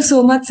you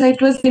so much, sir.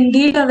 It was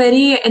indeed a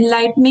very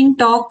enlightening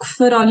talk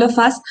for all of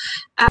us.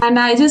 And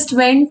I just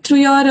went through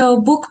your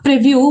book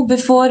preview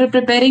before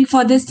preparing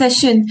for this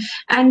session.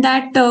 And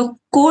that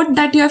quote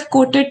that you have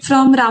quoted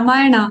from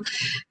Ramayana,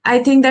 I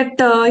think that,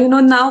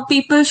 now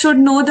people should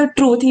know the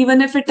truth, even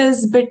if it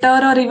is bitter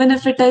or even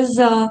if it is,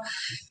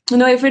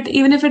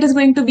 even if it is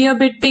going to be a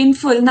bit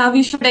painful. Now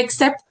we should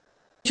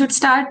should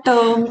start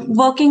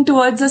working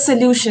towards a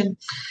solution.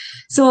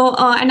 So,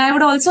 and I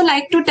would also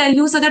like to tell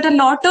you so that a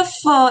lot of,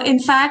 in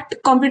fact,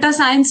 computer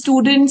science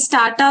students,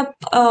 startup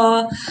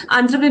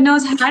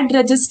entrepreneurs had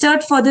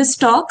registered for this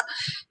talk.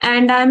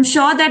 And I'm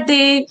sure that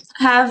they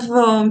have,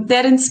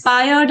 they're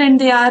inspired and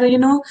they are,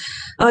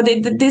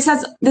 this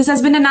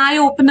has been an eye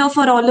opener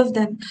for all of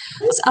them.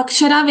 So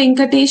Akshara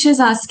Venkatesh is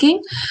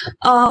asking,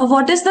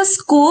 what is the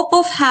scope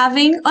of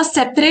having a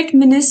separate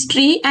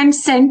ministry and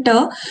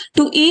center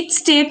to each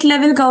state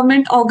level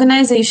government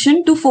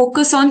organization to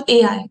focus on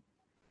AI?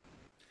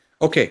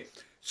 Okay,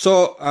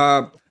 so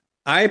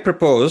I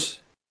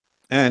propose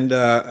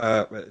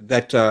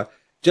that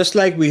just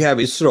like we have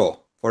ISRO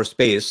for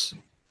space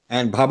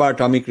and Bhabha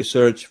Atomic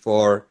Research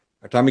for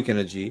atomic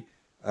energy,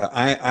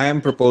 I am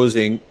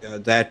proposing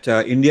that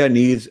India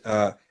needs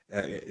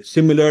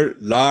similar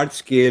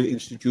large-scale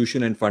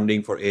institution and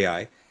funding for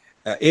AI,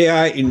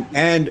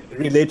 and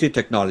related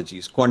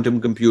technologies, quantum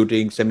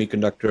computing,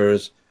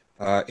 semiconductors,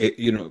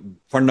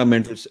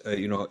 fundamentals,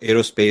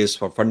 aerospace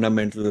for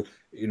fundamental,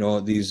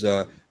 these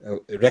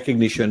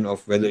recognition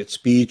of whether it's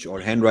speech or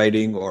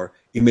handwriting or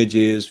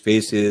images,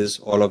 faces,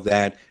 all of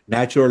that,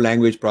 natural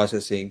language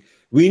processing.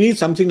 We need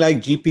something like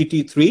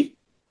GPT-3,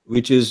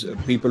 which is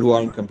people who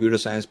are in computer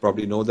science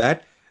probably know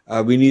that.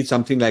 We need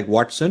something like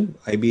Watson,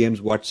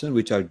 IBM's Watson,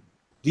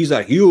 these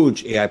are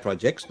huge AI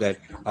projects that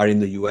are in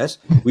the US.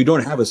 We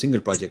don't have a single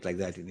project like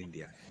that in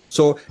India.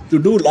 So to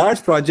do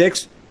large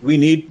projects, we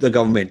need the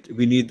government.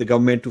 We need the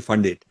government to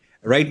fund it.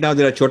 Right now,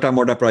 there are chota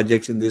mota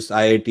projects in this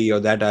IIT or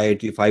that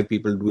IIT, 5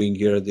 people doing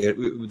here or there.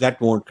 That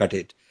won't cut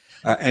it.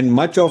 And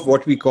much of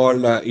what we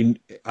call in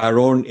our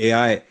own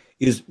AI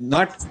is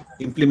not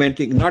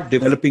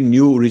developing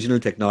new original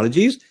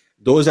technologies.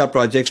 Those are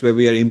projects where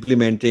we are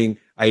implementing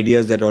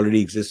ideas that already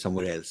exist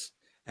somewhere else.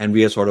 And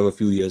we are sort of a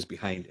few years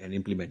behind in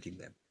implementing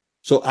them.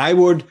 So I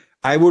would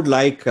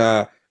like,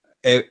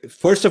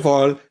 first of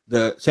all,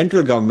 the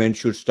central government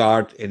should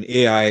start an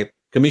AI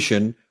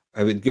commission.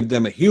 I would give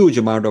them a huge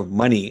amount of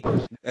money.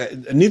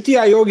 Niti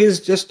Aayog is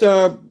just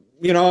a,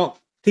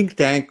 think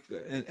tank.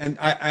 And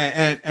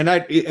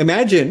I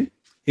imagine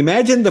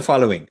the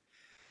following.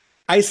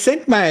 I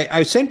sent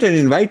an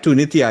invite to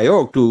Niti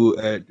Aayog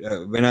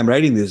to when I'm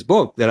writing this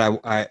book that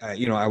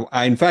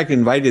I in fact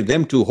invited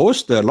them to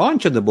host the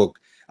launch of the book.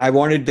 I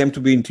wanted them to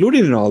be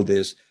included in all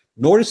this.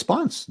 No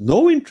response,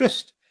 no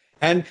interest.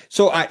 And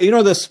so,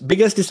 the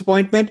biggest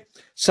disappointment,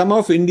 some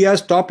of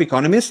India's top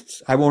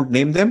economists, I won't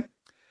name them,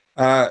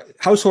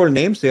 household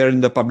names, they're in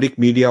the public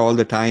media all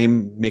the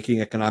time, making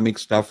economic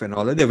stuff and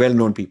all that. They're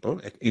well-known people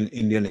in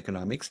Indian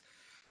economics.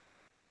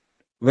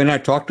 When I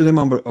talked to them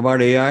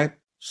about AI,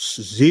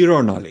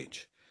 zero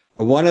knowledge.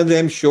 One of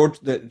them showed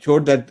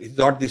that he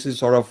thought this is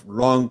sort of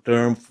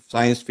long-term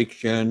science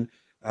fiction,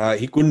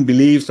 He couldn't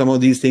believe some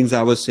of these things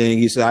I was saying.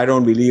 He said, I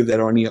don't believe that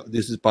only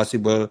this is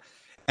possible.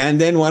 And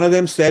then one of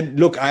them said,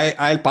 look,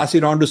 I'll pass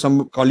it on to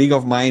some colleague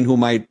of mine who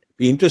might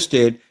be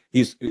interested.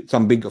 He's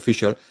some big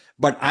official,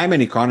 but I'm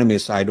an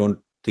economist. I don't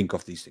think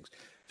of these things.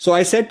 So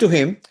I said to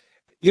him,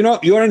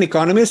 you're an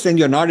economist and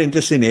you're not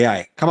interested in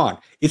AI. Come on.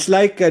 It's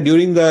like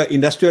during the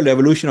Industrial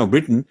Revolution of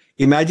Britain.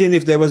 Imagine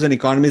if there was an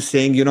economist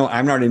saying,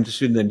 I'm not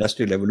interested in the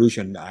Industrial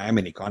Revolution. I'm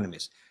an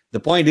economist. The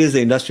point is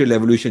the Industrial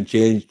Revolution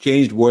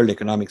changed world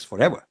economics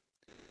forever.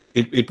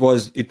 It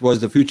was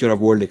the future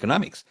of world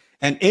economics.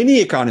 And any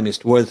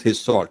economist worth his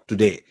salt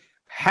today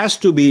has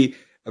to be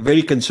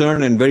very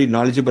concerned and very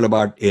knowledgeable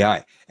about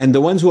AI. And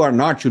the ones who are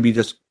not should be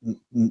just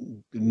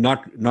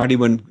not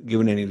even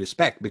given any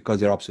respect because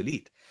they're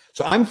obsolete.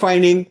 So I'm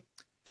finding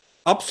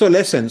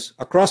obsolescence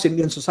across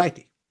Indian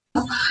society.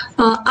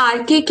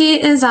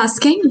 RKK is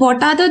asking,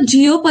 what are the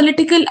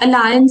geopolitical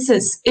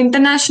alliances,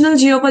 international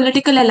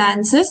geopolitical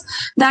alliances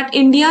that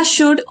India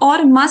should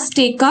or must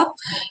take up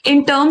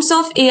in terms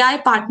of AI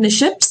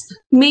partnerships,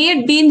 may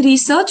it be in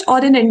research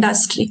or in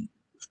industry?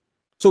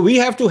 So we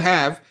have to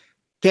have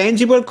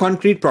tangible,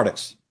 concrete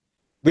products,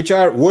 which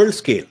are world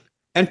scale.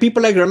 And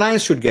people like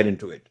Reliance should get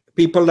into it.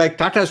 People like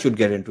Tata should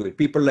get into it.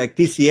 People like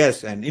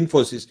TCS and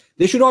Infosys,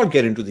 they should all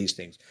get into these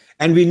things.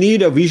 And we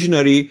need a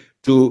visionary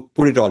to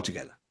put it all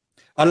together.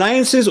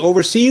 Alliances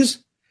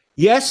overseas,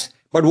 yes,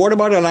 but what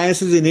about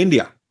alliances in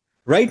India?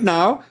 Right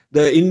now,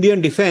 the Indian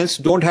defense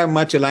don't have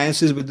much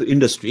alliances with the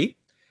industry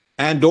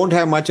and don't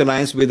have much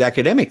alliance with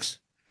academics.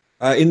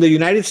 In the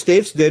United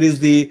States, there is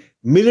the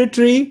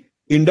military,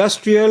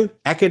 industrial,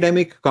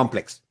 academic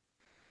complex.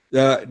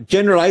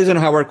 General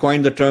Eisenhower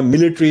coined the term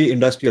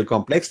military-industrial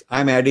complex.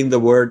 I'm adding the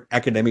word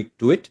academic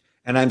to it.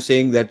 And I'm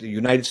saying that the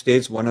United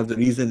States, one of the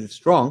reasons it's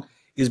strong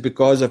is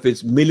because of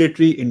its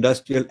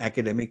military-industrial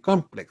academic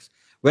complex.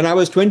 When I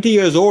was 20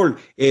 years old,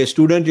 a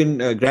student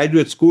in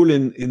graduate school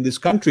in this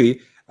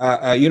country,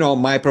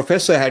 my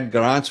professor had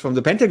grants from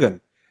the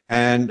Pentagon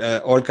and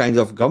all kinds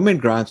of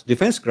government grants,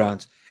 defense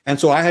grants. And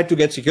so I had to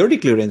get security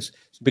clearance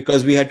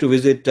because we had to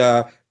visit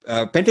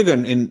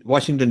Pentagon in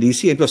Washington,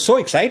 D.C. It was so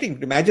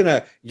exciting. Imagine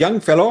a young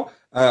fellow,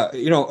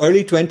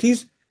 early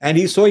 20s, and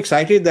he's so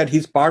excited that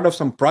he's part of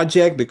some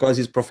project because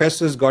his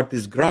professors got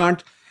this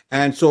grant.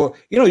 And so,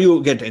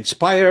 you get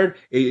inspired.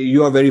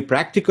 You are very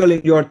practical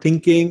in your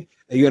thinking.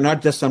 You're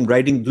not just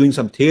doing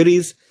some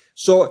theories.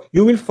 So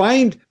you will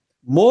find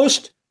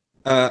most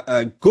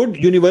good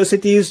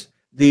universities,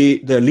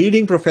 the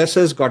leading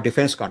professors got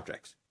defense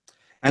contracts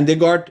and they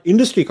got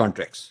industry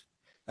contracts.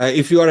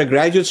 If you are a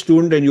graduate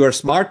student and you are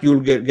smart, you'll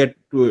get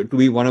to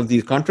be one of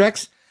these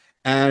contracts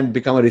and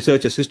become a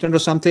research assistant or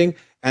something.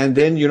 And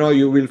then,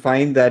 you will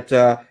find that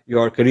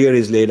your career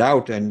is laid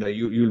out and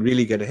you'll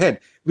really get ahead.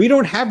 We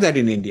don't have that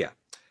in India.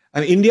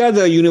 In India,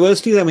 the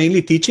universities are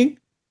mainly teaching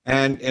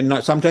and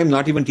sometimes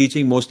not even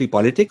teaching, mostly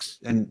politics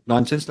and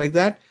nonsense like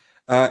that,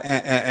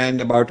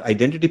 and about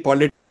identity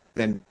politics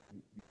and,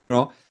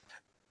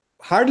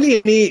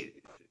 hardly any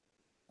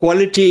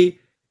quality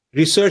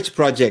research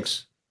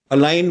projects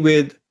aligned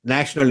with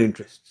national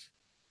interests,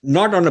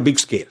 not on a big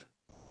scale.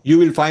 You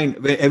will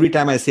find every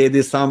time I say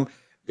this, some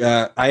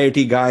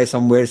IIT guy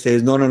somewhere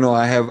says, no,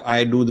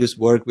 I do this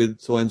work with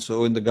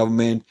so-and-so in the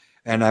government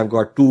and I've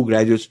got 2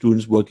 graduate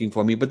students working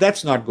for me, but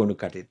that's not going to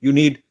cut it. You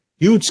need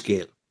huge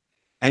scale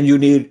and you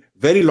need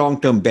very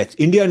long-term bets.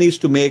 India needs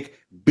to make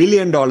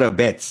billion-dollar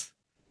bets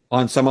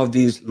on some of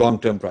these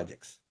long-term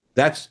projects.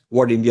 That's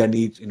what India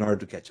needs in order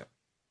to catch up.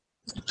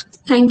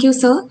 Thank you,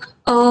 sir.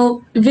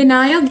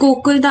 Vinaya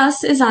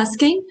Gokuldas is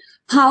asking,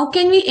 how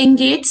can we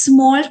engage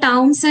small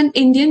towns and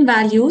Indian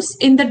values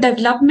in the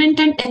development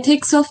and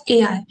ethics of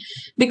AI?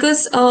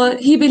 Because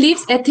he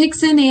believes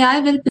ethics in AI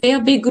will play a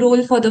big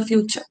role for the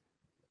future.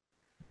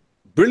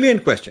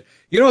 Brilliant question.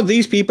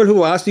 These people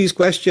who ask these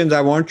questions,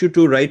 I want you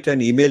to write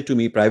an email to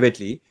me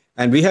privately.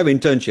 And we have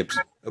internships.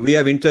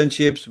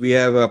 We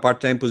have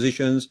part-time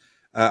positions.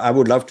 I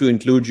would love to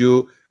include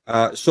you.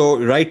 So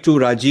write to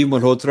Rajiv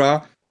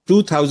Malhotra,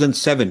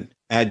 2007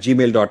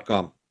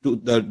 @gmail.com.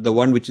 The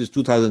one which is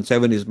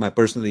 2007 is my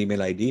personal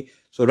email ID.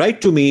 So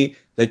write to me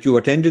that you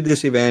attended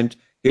this event.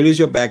 Here is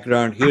your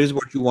background. Here is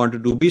what you want to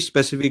do. Be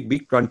specific, be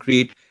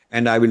concrete,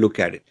 and I will look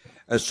at it.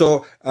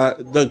 So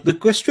the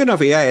question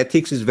of AI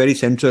ethics is very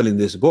central in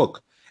this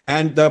book.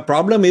 And the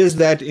problem is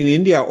that in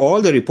India,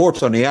 all the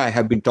reports on AI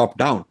have been top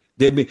down.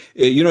 They've been,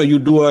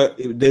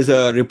 there's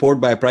a report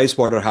by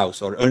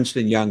Pricewaterhouse or Ernst &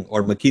 Young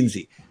or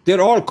McKinsey.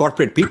 They're all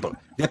corporate people.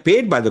 They're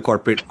paid by the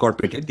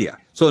corporate India.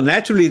 So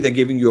naturally, they're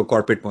giving you a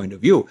corporate point of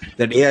view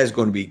that AI is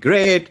going to be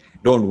great.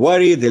 Don't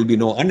worry, there'll be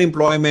no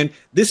unemployment.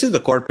 This is the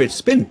corporate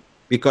spin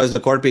because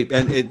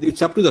and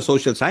it's up to the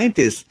social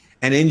scientists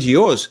and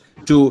NGOs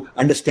to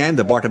understand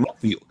the bottom-up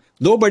view.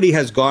 Nobody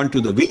has gone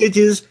to the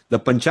villages, the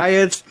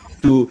panchayats,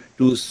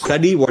 to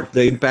study what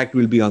the impact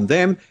will be on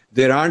them.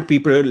 There aren't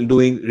people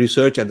doing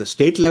research at the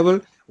state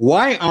level.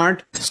 Why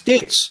aren't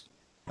states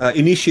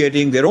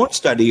initiating their own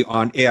study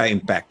on AI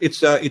impact?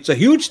 It's a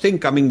huge thing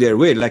coming their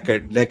way, like a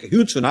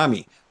huge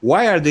tsunami.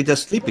 Why are they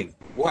just sleeping?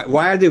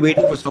 Why are they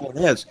waiting for someone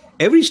else?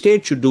 Every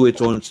state should do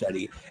its own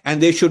study,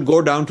 and they should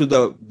go down to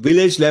the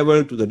village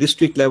level, to the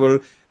district level.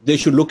 They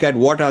should look at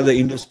what are the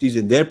industries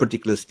in their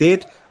particular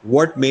state,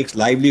 what makes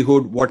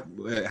livelihood,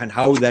 and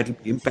how that will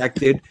be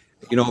impacted.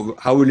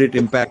 How will it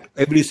impact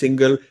every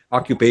single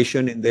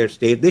occupation in their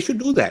state? They should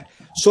do that.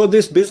 So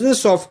this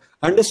business of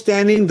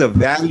understanding the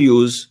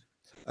values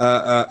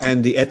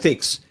and the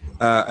ethics,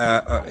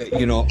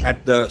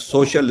 at the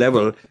social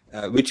level,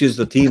 which is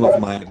the theme of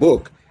my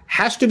book,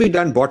 has to be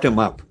done bottom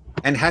up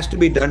and has to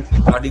be done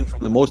starting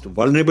from the most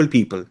vulnerable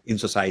people in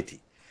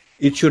society.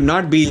 It should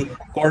not be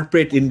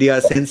corporate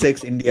India,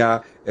 Sensex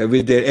India,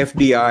 with their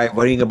FDI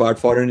worrying about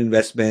foreign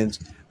investments,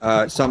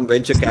 some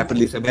venture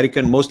capitalists,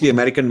 mostly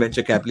American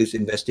venture capitalists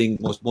investing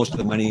most of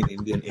the money in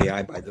Indian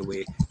AI, by the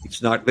way.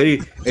 It's not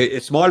a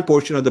small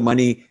portion of the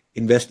money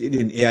invested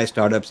in AI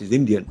startups is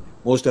Indian.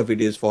 Most of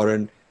it is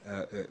foreign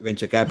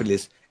venture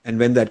capitalists. And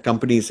when that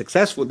company is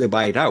successful, they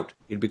buy it out.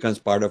 It becomes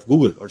part of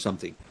Google or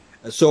something.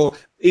 So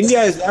India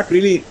has not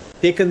really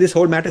taken this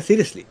whole matter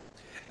seriously.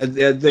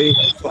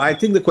 So I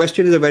think the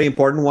question is a very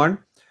important one.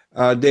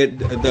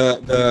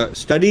 The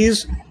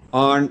studies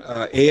on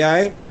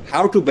AI,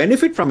 how to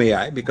benefit from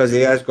AI, because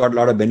AI has got a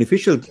lot of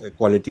beneficial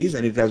qualities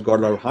and it has got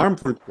a lot of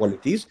harmful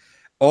qualities.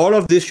 All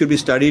of this should be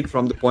studied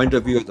from the point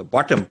of view of the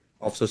bottom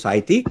of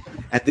society.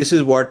 And this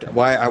is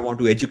why I want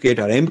to educate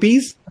our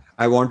MPs.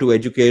 I want to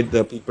educate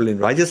the people in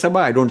Rajya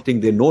Sabha. I don't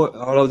think they know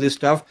all of this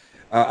stuff.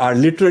 Our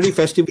literary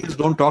festivals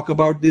don't talk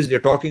about this. They're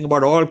talking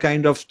about all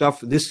kind of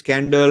stuff, this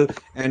scandal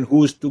and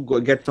who's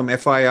to get some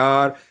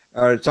FIR.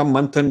 Some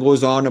manthan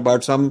goes on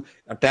about some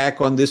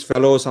attack on this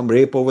fellow, some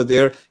rape over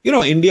there.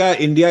 India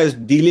is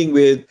dealing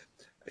with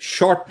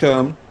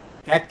short-term,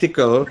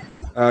 tactical,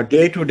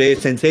 day-to-day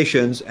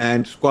sensations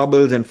and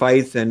squabbles and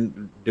fights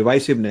and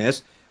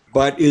divisiveness,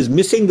 but is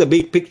missing the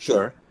big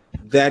picture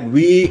that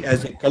we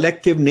as a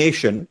collective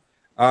nation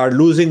are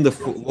losing the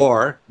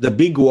war, the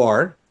big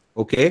war.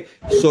 Okay,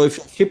 so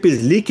if ship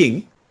is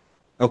leaking,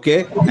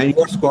 okay, and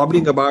you're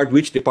squabbling about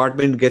which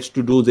department gets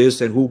to do this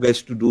and who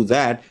gets to do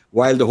that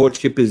while the whole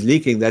ship is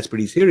leaking, that's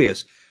pretty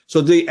serious. So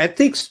the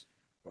ethics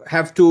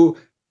have to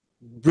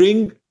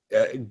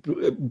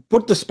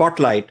put the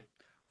spotlight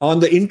on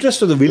the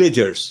interest of the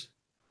villagers,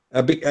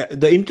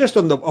 the interest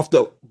of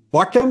the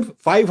bottom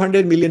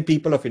 500 million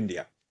people of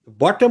India.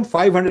 Bottom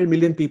 500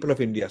 million people of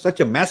India, such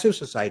a massive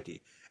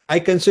society. I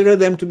consider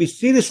them to be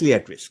seriously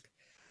at risk.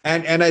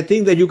 And I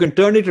think that you can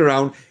turn it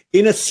around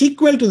in a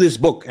sequel to this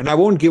book. And I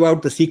won't give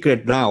out the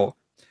secret now,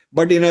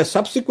 but in a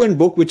subsequent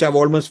book, which I've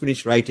almost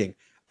finished writing,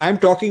 I'm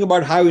talking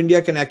about how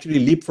India can actually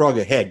leapfrog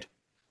ahead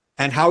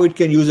and how it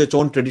can use its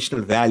own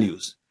traditional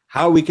values,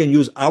 how we can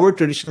use our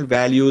traditional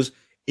values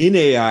in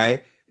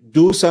AI,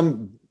 do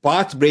some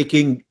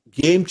path-breaking,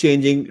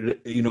 game-changing,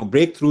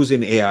 breakthroughs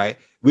in AI,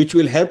 which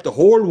will help the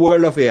whole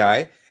world of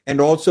AI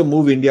and also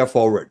move India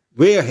forward,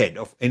 way ahead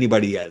of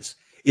anybody else.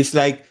 It's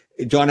like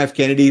John F.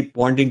 Kennedy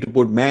wanting to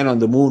put man on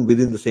the moon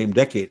within the same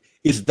decade.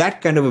 It's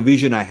that kind of a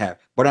vision I have,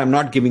 but I'm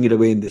not giving it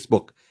away in this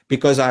book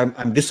because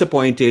I'm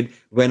disappointed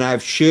when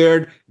I've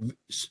shared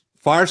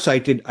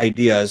far-sighted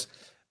ideas.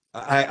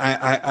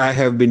 I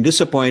have been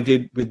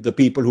disappointed with the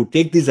people who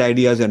take these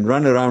ideas and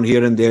run around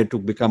here and there to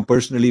become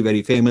personally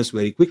very famous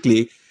very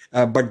quickly,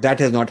 but that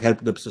has not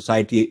helped the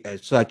society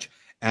as such,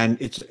 and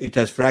it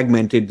has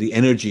fragmented the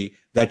energy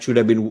that should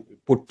have been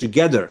put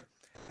together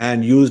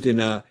and used in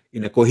a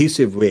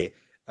cohesive way.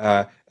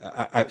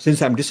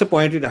 Since I'm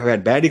disappointed, I've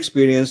had bad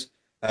experience.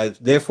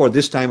 Therefore,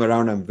 this time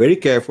around, I'm very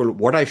careful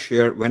what I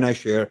share, when I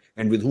share,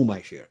 and with whom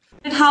I share.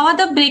 And how are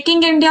the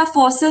Breaking India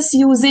forces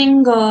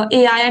using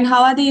AI, and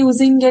how are they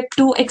using it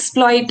to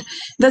exploit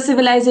the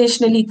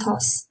civilizational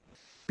ethos?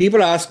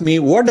 People ask me,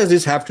 what does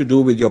this have to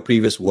do with your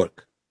previous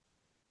work?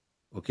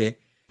 Okay.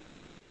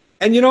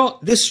 And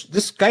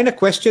this kind of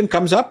question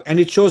comes up and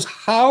it shows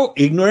how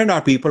ignorant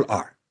our people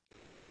are.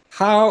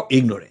 How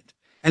ignorant.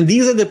 And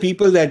these are the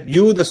people that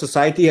you, the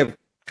society, have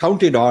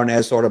counted on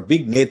as sort of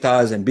big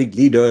netas and big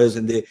leaders,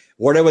 and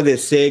whatever they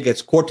say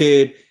gets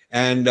quoted,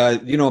 and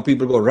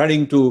people go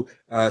running to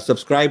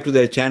subscribe to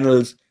their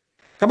channels.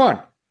 Come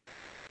on.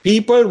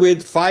 People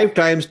with 5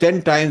 times,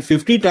 10 times,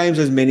 50 times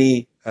as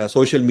many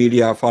social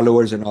media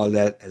followers and all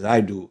that as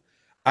I do.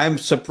 I'm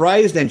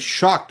surprised and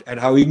shocked at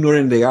how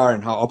ignorant they are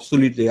and how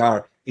obsolete they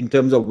are in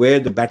terms of where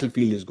the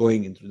battlefield is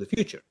going into the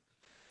future.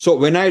 So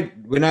when I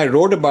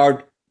wrote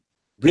about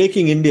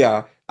Breaking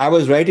India, I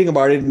was writing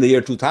about it in the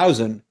year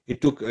 2000. It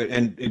took,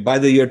 and by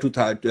the year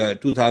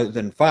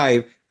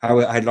 2005,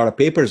 I had a lot of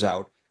papers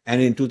out.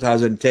 And in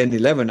 2010,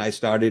 11,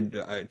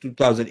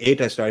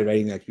 2008, I started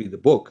writing actually the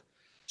book.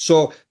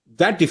 So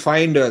that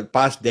defined the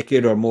past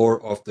decade or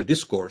more of the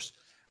discourse.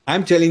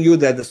 I'm telling you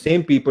that the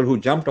same people who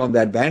jumped on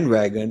that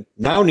bandwagon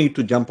now need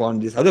to jump on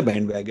this other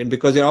bandwagon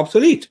because they're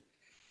obsolete.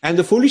 And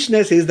the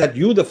foolishness is that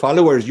you, the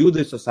followers, you,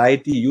 the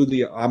society, you,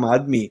 the Aam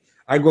Aadmi,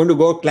 are going to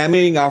go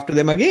clamoring after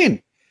them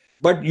again.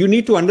 But you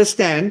need to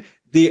understand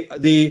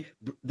the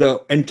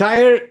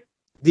entire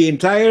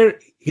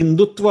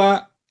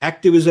Hindutva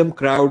activism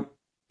crowd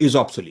is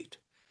obsolete.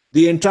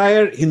 The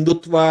entire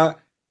Hindutva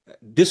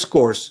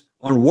discourse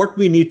on what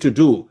we need to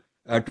do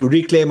to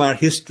reclaim our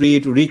history,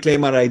 to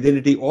reclaim our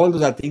identity. All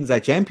those are things I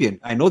champion.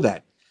 I know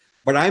that.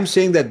 But I'm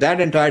saying that that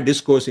entire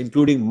discourse,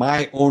 including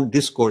my own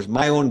discourse,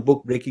 my own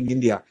book, Breaking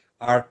India,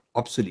 are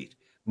obsolete.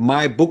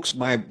 My books,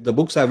 the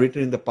books I've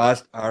written in the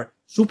past are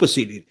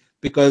superseded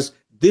because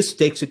this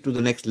takes it to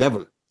the next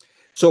level.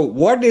 So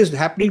what is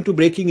happening to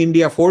Breaking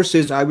India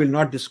forces, I will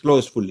not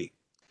disclose fully.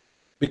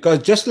 Because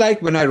just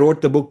like when I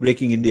wrote the book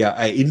Breaking India,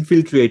 I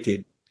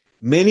infiltrated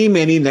many,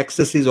 many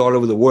nexuses all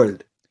over the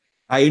world.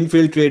 I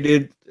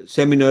infiltrated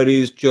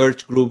seminaries,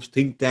 church groups,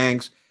 think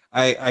tanks.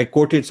 I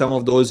quoted some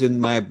of those in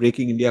my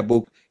Breaking India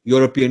book,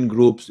 European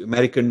groups,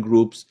 American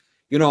groups.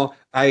 You know,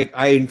 I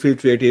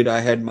infiltrated,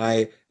 I had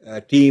my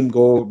team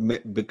go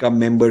become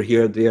member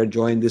here, there,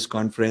 join this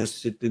conference,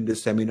 sit in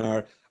this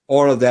seminar.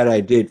 All of that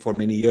I did for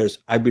many years.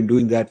 I've been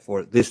doing that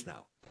for this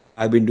now.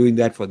 I've been doing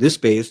that for this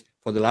space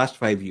for the last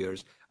 5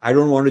 years. I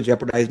don't want to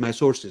jeopardize my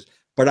sources,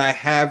 but I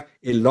have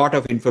a lot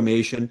of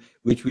information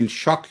which will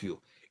shock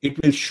you.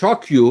 It will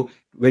shock you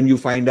when you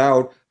find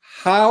out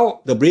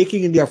how the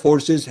Breaking India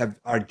forces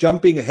are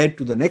jumping ahead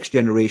to the next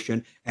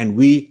generation and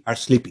we are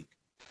sleeping.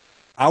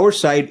 Our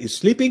side is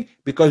sleeping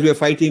because we are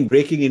fighting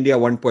Breaking India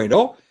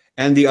 1.0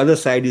 and the other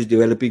side is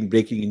developing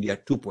Breaking India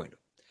 2.0.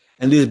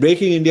 And this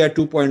Breaking India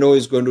 2.0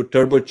 is going to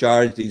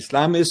turbocharge the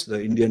Islamists,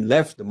 the Indian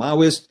left, the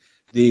Maoists,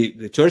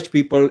 the church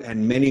people,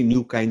 and many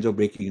new kinds of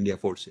Breaking India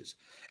forces.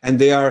 And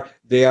they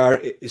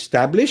are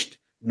established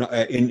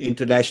in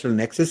international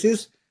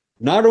nexuses.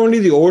 Not only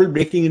the old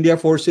Breaking India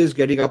forces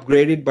getting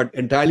upgraded, but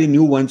entirely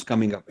new ones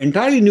coming up.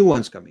 Entirely new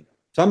ones coming up.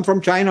 Some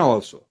from China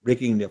also,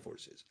 Breaking India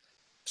forces.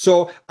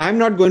 So I'm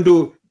not going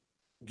to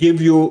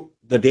give you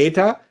the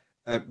data,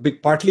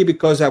 partly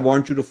because I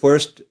want you to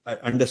first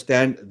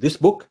understand this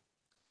book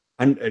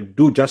and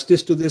do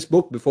justice to this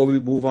book before we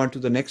move on to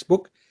the next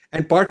book.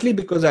 And partly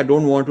because I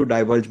don't want to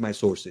divulge my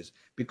sources,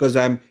 because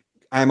I'm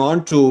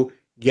on to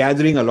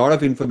gathering a lot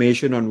of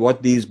information on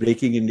what these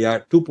Breaking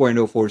India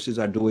 2.0 forces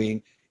are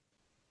doing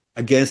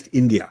against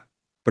India,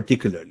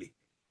 particularly.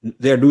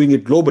 They're doing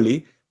it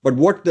globally, but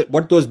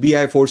what those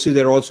BI forces,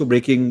 they're also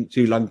breaking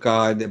Sri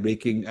Lanka, and they're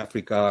breaking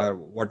Africa,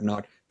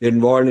 whatnot. They're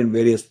involved in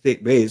various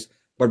ways.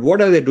 But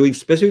what are they doing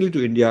specifically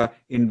to India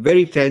in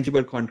very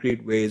tangible,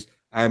 concrete ways?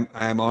 I'm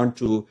on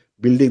to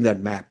building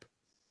that map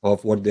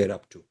of what they're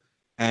up to.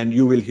 And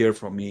you will hear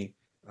from me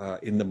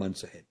in the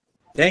months ahead.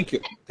 Thank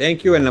you.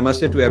 Thank you, and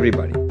namaste to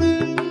everybody.